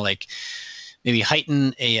used to kind of like maybe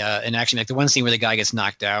heighten an action. Like the one scene where the guy gets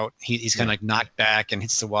knocked out, he's kind of like knocked back and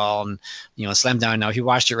hits the wall and slammed down. Now, if you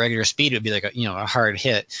watched it at regular speed, it would be like a hard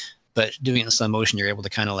hit. But doing it in slow motion, you're able to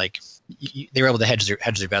kind of like they were able to hedge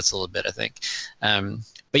their bets a little bit, I think.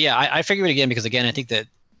 But yeah, I figure it again because, again, I think that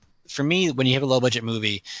for me, when you have a low budget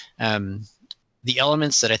movie, the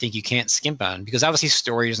elements that I think you can't skimp on, because obviously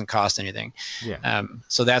story doesn't cost anything. Yeah.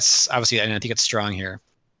 So that's obviously, and I think it's strong here.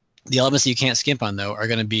 The elements that you can't skimp on, though, are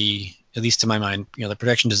going to be, at least to my mind, the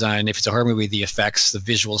production design. If it's a horror movie, the effects, the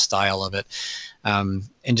visual style of it, and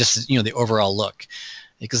just the overall look.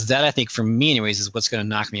 Because that, I think, for me, anyways, is what's going to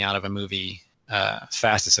knock me out of a movie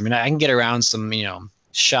fastest. I mean, I can get around some,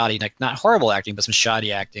 shoddy, like not horrible acting, but some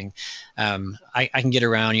shoddy acting. I can get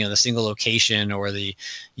around, the single location or the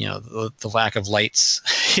lack of lights.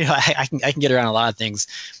 I can get around a lot of things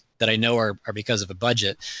that I know are because of a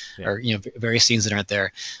budget, or various scenes that aren't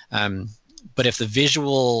there. But if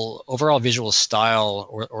the overall visual style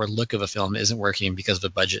or look of a film isn't working because of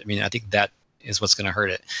a budget, I mean, I think that is what's going to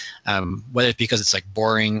hurt it. Whether it's because it's like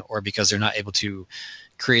boring or because they're not able to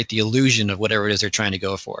create the illusion of whatever it is they're trying to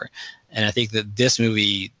go for. And I think that this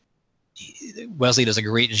movie, Wesley does a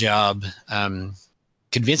great job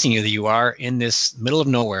convincing you that you are in this middle of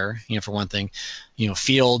nowhere, for one thing,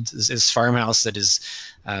 field, this farmhouse that is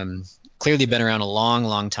clearly been around a long,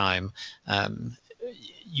 long time.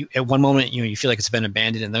 You at one moment, you feel like it's been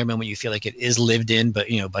abandoned, and another moment you feel like it is lived in, but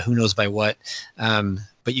by who knows by what.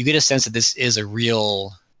 But you get a sense that this is a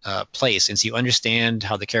real place, and so you understand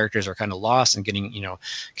how the characters are kind of lost and getting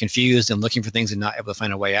confused and looking for things and not able to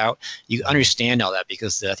find a way out. You understand all that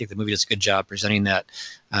because I think the movie does a good job presenting that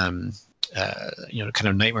kind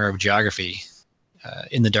of nightmare of geography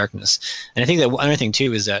in the darkness. And I think that another thing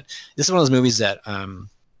too is that this is one of those movies that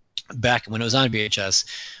back when it was on VHS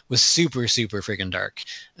was super, super freaking dark.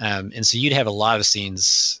 And so you'd have a lot of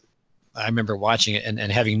scenes. I remember watching it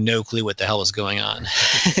and having no clue what the hell was going on.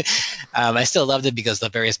 I still loved it because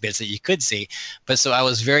of the various bits that you could see. But so I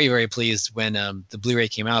was very, very pleased when the Blu-ray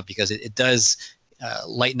came out because it does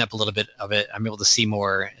lighten up a little bit of it. I'm able to see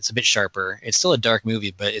more. It's a bit sharper. It's still a dark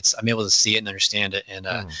movie, but I'm able to see it and understand it and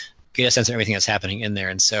get a sense of everything that's happening in there.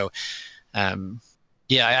 And so, I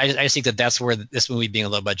just think that that's where this movie, being a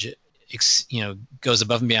low budget, goes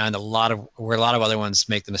above and beyond where a lot of other ones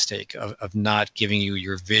make the mistake of not giving you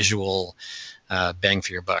your visual bang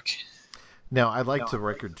for your buck. Now, I'd like to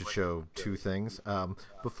record to show two things.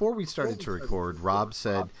 Before we started to record, Rob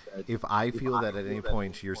said, if I feel that at any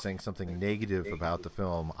point you're saying something negative about the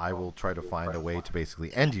film, I will try to find a way to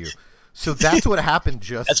basically end you. So that's what happened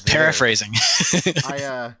just That's there. Paraphrasing.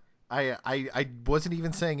 I wasn't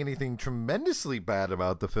even saying anything tremendously bad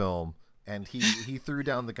about the film. And he threw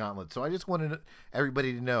down the gauntlet. So I just wanted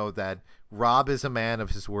everybody to know that Rob is a man of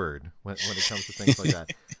his word when it comes to things like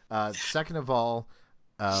that. Second of all,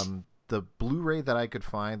 the Blu-ray that I could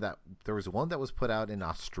find, that there was one that was put out in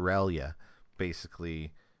Australia,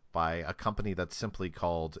 basically by a company that's simply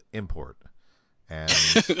called Import. And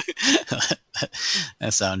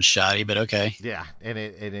that sounds shoddy, but okay. Yeah, and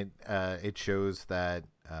it shows that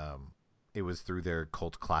it was through their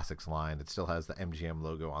Cult Classics line. It still has the MGM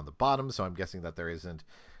logo on the bottom, so I'm guessing that there isn't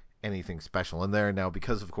anything special in there. Now,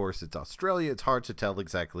 because, of course, it's Australia, it's hard to tell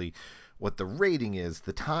exactly what the rating is.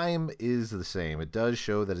 The time is the same. It does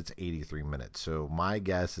show that it's 83 minutes, so my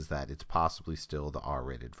guess is that it's possibly still the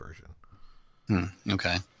R-rated version.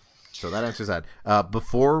 Okay. So that answers that.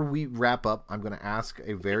 Before we wrap up, I'm going to ask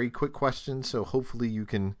a very quick question, so hopefully you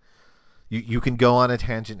can go on a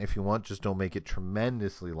tangent if you want, just don't make it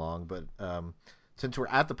tremendously long. But since we're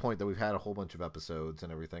at the point that we've had a whole bunch of episodes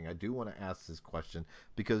and everything, I do want to ask this question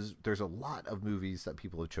because there's a lot of movies that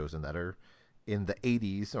people have chosen that are in the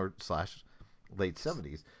 80s or / late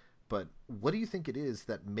 70s. But what do you think it is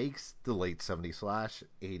that makes the late 70s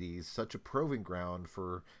 / 80s such a proving ground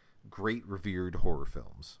for great revered horror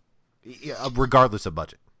films, regardless of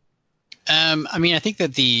budget? I mean, I think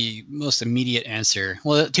that the most immediate answer,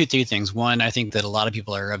 well, two things. One, I think that a lot of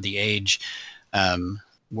people are of the age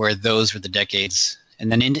where those were the decades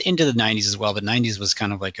and then into the 90s as well. But 90s was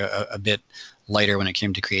kind of like a bit lighter when it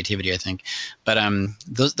came to creativity, I think. But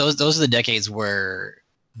those are the decades where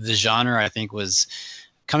the genre, I think, was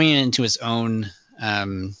coming into its own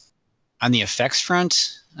on the effects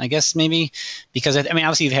front, I guess, maybe, because I mean,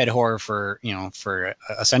 obviously you've had horror for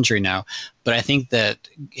a century now, but I think that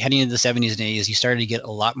heading into the 70s and 80s, you started to get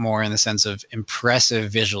a lot more in the sense of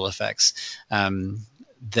impressive visual effects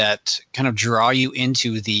that kind of draw you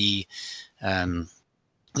into the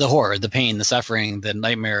horror, the pain, the suffering, the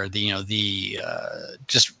nightmare,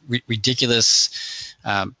 just ridiculous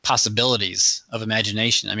possibilities of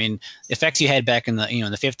imagination. I mean, effects you had back in the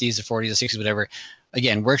in the 50s, the 40s, the 60s, whatever,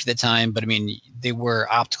 again, worked at the time, but I mean, they were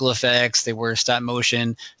optical effects, they were stop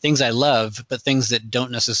motion, things I love, but things that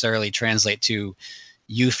don't necessarily translate to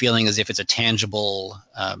you feeling as if it's a tangible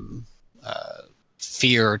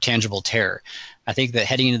fear or tangible terror. I think that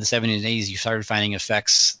heading into the 70s and 80s, you started finding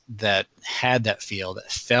effects that had that feel, that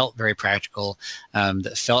felt very practical,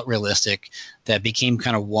 that felt realistic, that became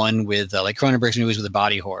kind of one with like Cronenberg's movies with the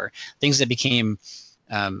body horror, things that became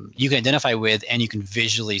you can identify with and you can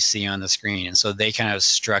visually see on the screen. And so they kind of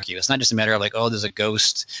struck you. It's not just a matter of like, oh, there's a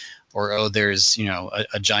ghost, or oh, there's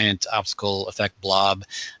a giant optical effect blob.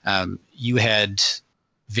 You had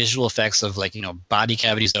visual effects of like body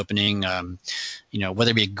cavities opening,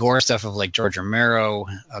 whether it be gore stuff of like George Romero,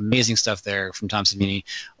 amazing stuff there from Tom Savini,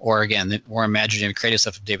 or again the more imaginative, creative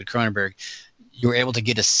stuff of David Cronenberg. You were able to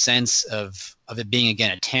get a sense of it being,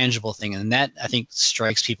 again, a tangible thing, and that I think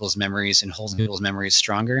strikes people's memories and holds people's memories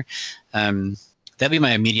stronger. That'd be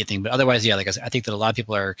my immediate thing, but otherwise, yeah, like I said, I think that a lot of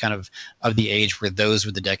people are kind of the age where those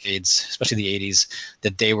were the decades, especially the 80s,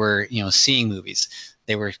 that they were seeing movies.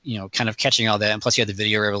 They were kind of catching all that, and plus you had the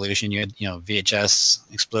video revolution. You had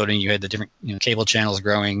VHS exploding. You had the different cable channels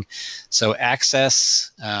growing. So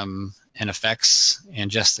access and effects, and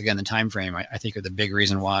just again the time frame, I think are the big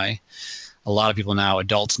reason why a lot of people now,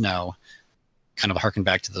 adults now, kind of harken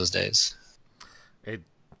back to those days.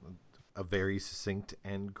 A very succinct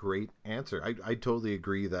and great answer. I totally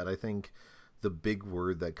agree that I think the big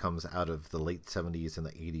word that comes out of the late 70s and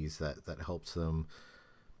the 80s that helps them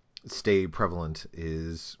stay prevalent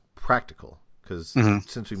is practical. Because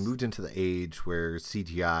since we moved into the age where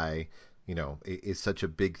CGI, is such a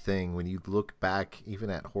big thing, when you look back even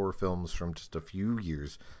at horror films from just a few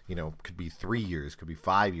years, could be 3 years, could be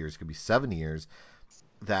 5 years, could be 7 years,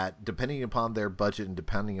 that depending upon their budget and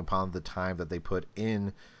depending upon the time that they put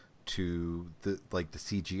in to the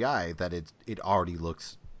CGI, that it already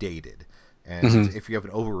looks dated. And if you have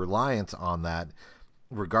an over reliance on that,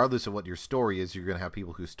 regardless of what your story is, you're going to have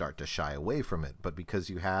people who start to shy away from it. But because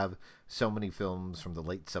you have so many films from the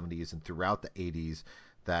late 70s and throughout the 80s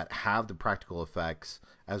that have the practical effects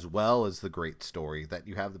as well as the great story, that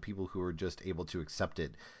you have the people who are just able to accept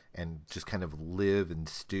it and just kind of live and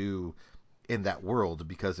stew in that world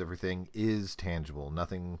because everything is tangible.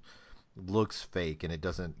 Nothing looks fake, and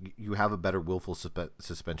you have a better willful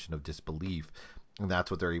suspension of disbelief, and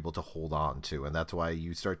that's what they're able to hold on to. And that's why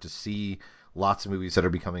you start to see lots of movies that are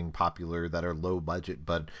becoming popular that are low budget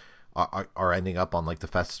but are ending up on like the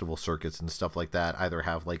festival circuits and stuff like that, either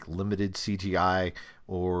have like limited CGI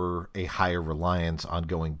or a higher reliance on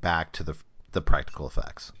going back to the practical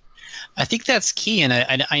effects. I think that's key, and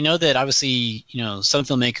I know that obviously some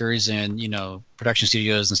filmmakers and production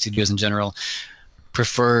studios and studios in general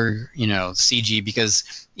prefer CG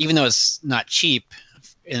because even though it's not cheap,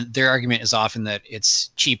 and their argument is often that it's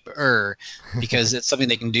cheaper because it's something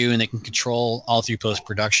they can do and they can control all through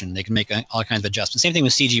post-production. They can make all kinds of adjustments. Same thing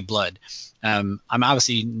with CG blood. I'm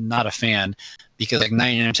obviously not a fan because like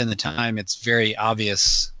 99% of the time it's very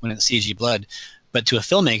obvious when it's CG blood. But to a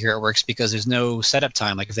filmmaker, it works because there's no setup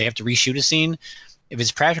time. Like if they have to reshoot a scene, if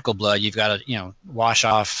it's practical blood, you've got to wash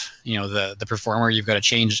off the performer. You've got to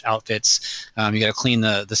change outfits. You got to clean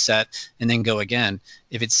the set and then go again.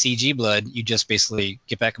 If it's CG blood, you just basically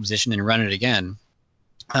get back in position and run it again,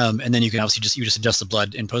 and then you can obviously just adjust the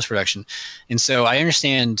blood in post production. And so I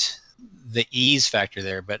understand the ease factor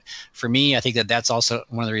there, but for me, I think that's also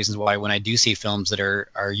one of the reasons why when I do see films that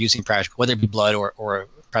are using practical, whether it be blood or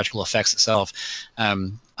practical effects itself,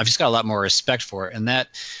 I've just got a lot more respect for it, and that,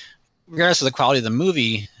 regardless of the quality of the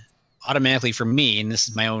movie, automatically for me, and this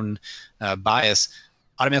is my own bias,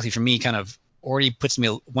 automatically for me kind of already puts me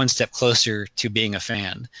one step closer to being a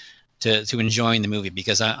fan, to enjoying the movie,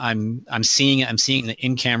 because I'm seeing the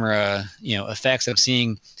in-camera effects. I'm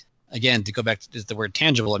seeing, again, to go back to the word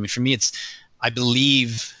tangible. I mean, for me, I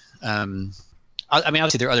believe. I mean,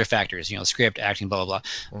 obviously there are other factors, script, acting, blah blah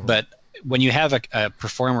blah, but when you have a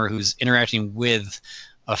performer who's interacting with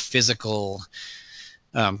a physical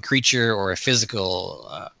creature or a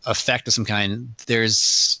physical effect of some kind,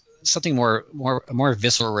 there's something a more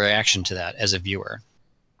visceral reaction to that as a viewer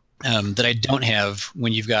that I don't have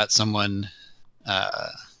when you've got someone,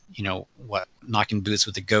 knocking boots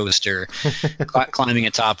with a ghost or climbing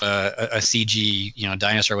atop a CG,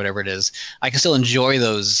 dinosaur, whatever it is. I can still enjoy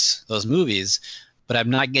those movies, but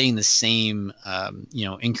I'm not getting the same,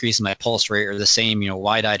 increase in my pulse rate or the same,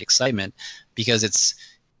 wide-eyed excitement, because it's,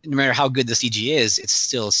 no matter how good the CG is, it's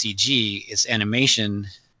still CG. It's animation,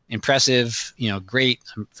 impressive, great.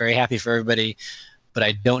 I'm very happy for everybody, but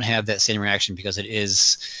I don't have that same reaction because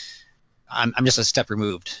I'm just a step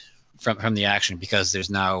removed from the action, because there's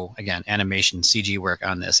now, again, animation, CG work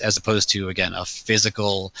on this, as opposed to, again, a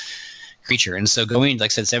physical creature. And so going, like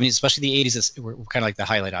I said, 70s, especially the 80s, were kind of like the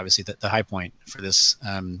highlight, obviously, the high point for this.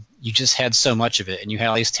 You just had so much of it, and you had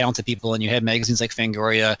all these talented people, and you had magazines like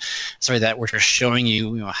Fangoria, which are showing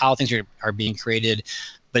you, how things are being created,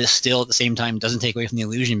 but it still at the same time doesn't take away from the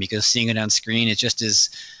illusion, because seeing it on screen, it just is.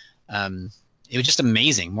 It was just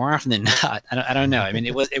amazing more often than not. I don't know. I mean,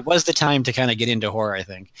 it was the time to kind of get into horror, I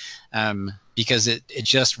think, because it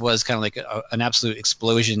just was kind of like an absolute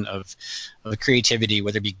explosion of creativity,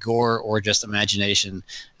 whether it be gore or just imagination.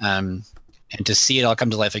 And to see it all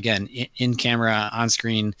come to life again in camera, on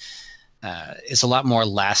screen, it's a lot more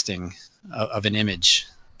lasting of an image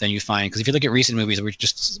than you find. Because if you look at recent movies,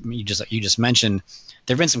 you just mentioned,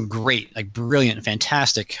 there have been some great, like brilliant,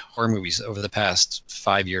 fantastic horror movies over the past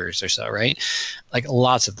 5 years or so, right? Like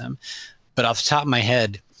lots of them. But off the top of my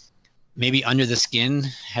head, maybe Under the Skin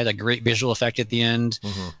had a great visual effect at the end.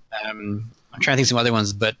 Mm-hmm. I'm trying to think of some other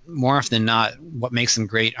ones, but more often than not, what makes them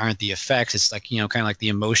great aren't the effects. It's like, kind of like the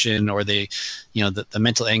emotion or the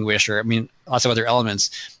mental anguish, or lots of other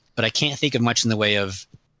elements. But I can't think of much in the way of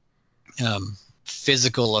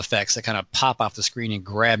physical effects that kind of pop off the screen and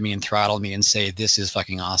grab me and throttle me and say, this is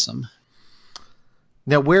fucking awesome.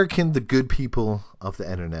 Now, where can the good people of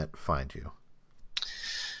the internet find you?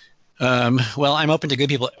 Well, I'm open to good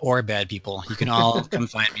people or bad people. You can all come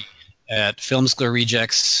find me at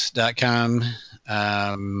filmsclererejects.com.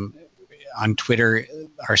 On Twitter,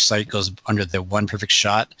 our site goes under the One Perfect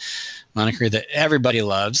Shot moniker that everybody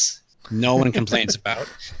loves. No one complains about.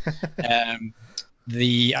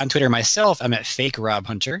 On Twitter myself, I'm at Fake Rob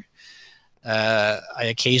Hunter. I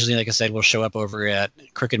occasionally, like I said, will show up over at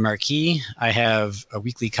Crooked Marquee. I have a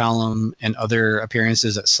weekly column and other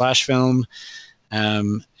appearances at Slash Film.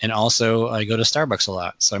 And also I go to Starbucks a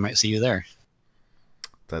lot, so I might see you there.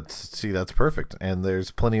 That's perfect. And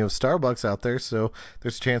there's plenty of Starbucks out there, so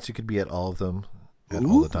there's a chance you could be at all of them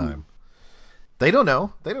all the time. They don't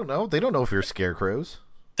know. They don't know if you're scarecrows.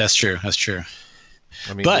 That's true.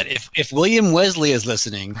 But if William Wesley is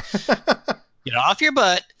listening, get off your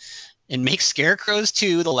butt and make Scarecrows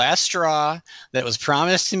 2 the last straw that was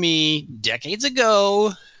promised to me decades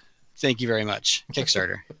ago. Thank you very much.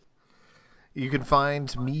 Kickstarter. You can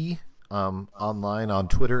find me online on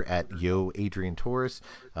Twitter at YoAdrianTorres.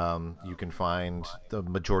 You can find the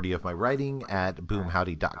majority of my writing at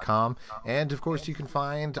boomhowdy.com. And, of course, you can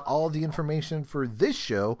find all the information for this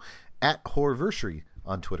show at Horrorversary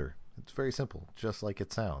on Twitter. It's very simple, just like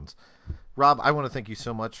it sounds. Rob, I want to thank you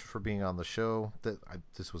so much for being on the show.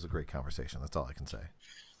 This was a great conversation. That's all I can say.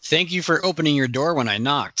 Thank you for opening your door when I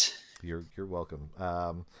knocked. You're welcome.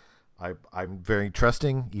 I'm very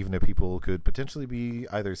trusting, even if people could potentially be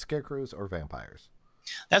either scarecrows or vampires.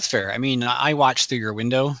 That's fair. I mean, I watched through your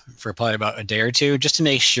window for probably about a day or two just to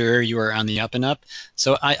make sure you were on the up and up.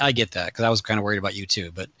 So I get that, because I was kind of worried about you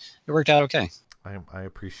too, but it worked out okay. I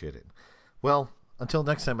appreciate it. Well, until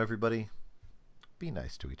next time, everybody, be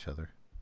nice to each other.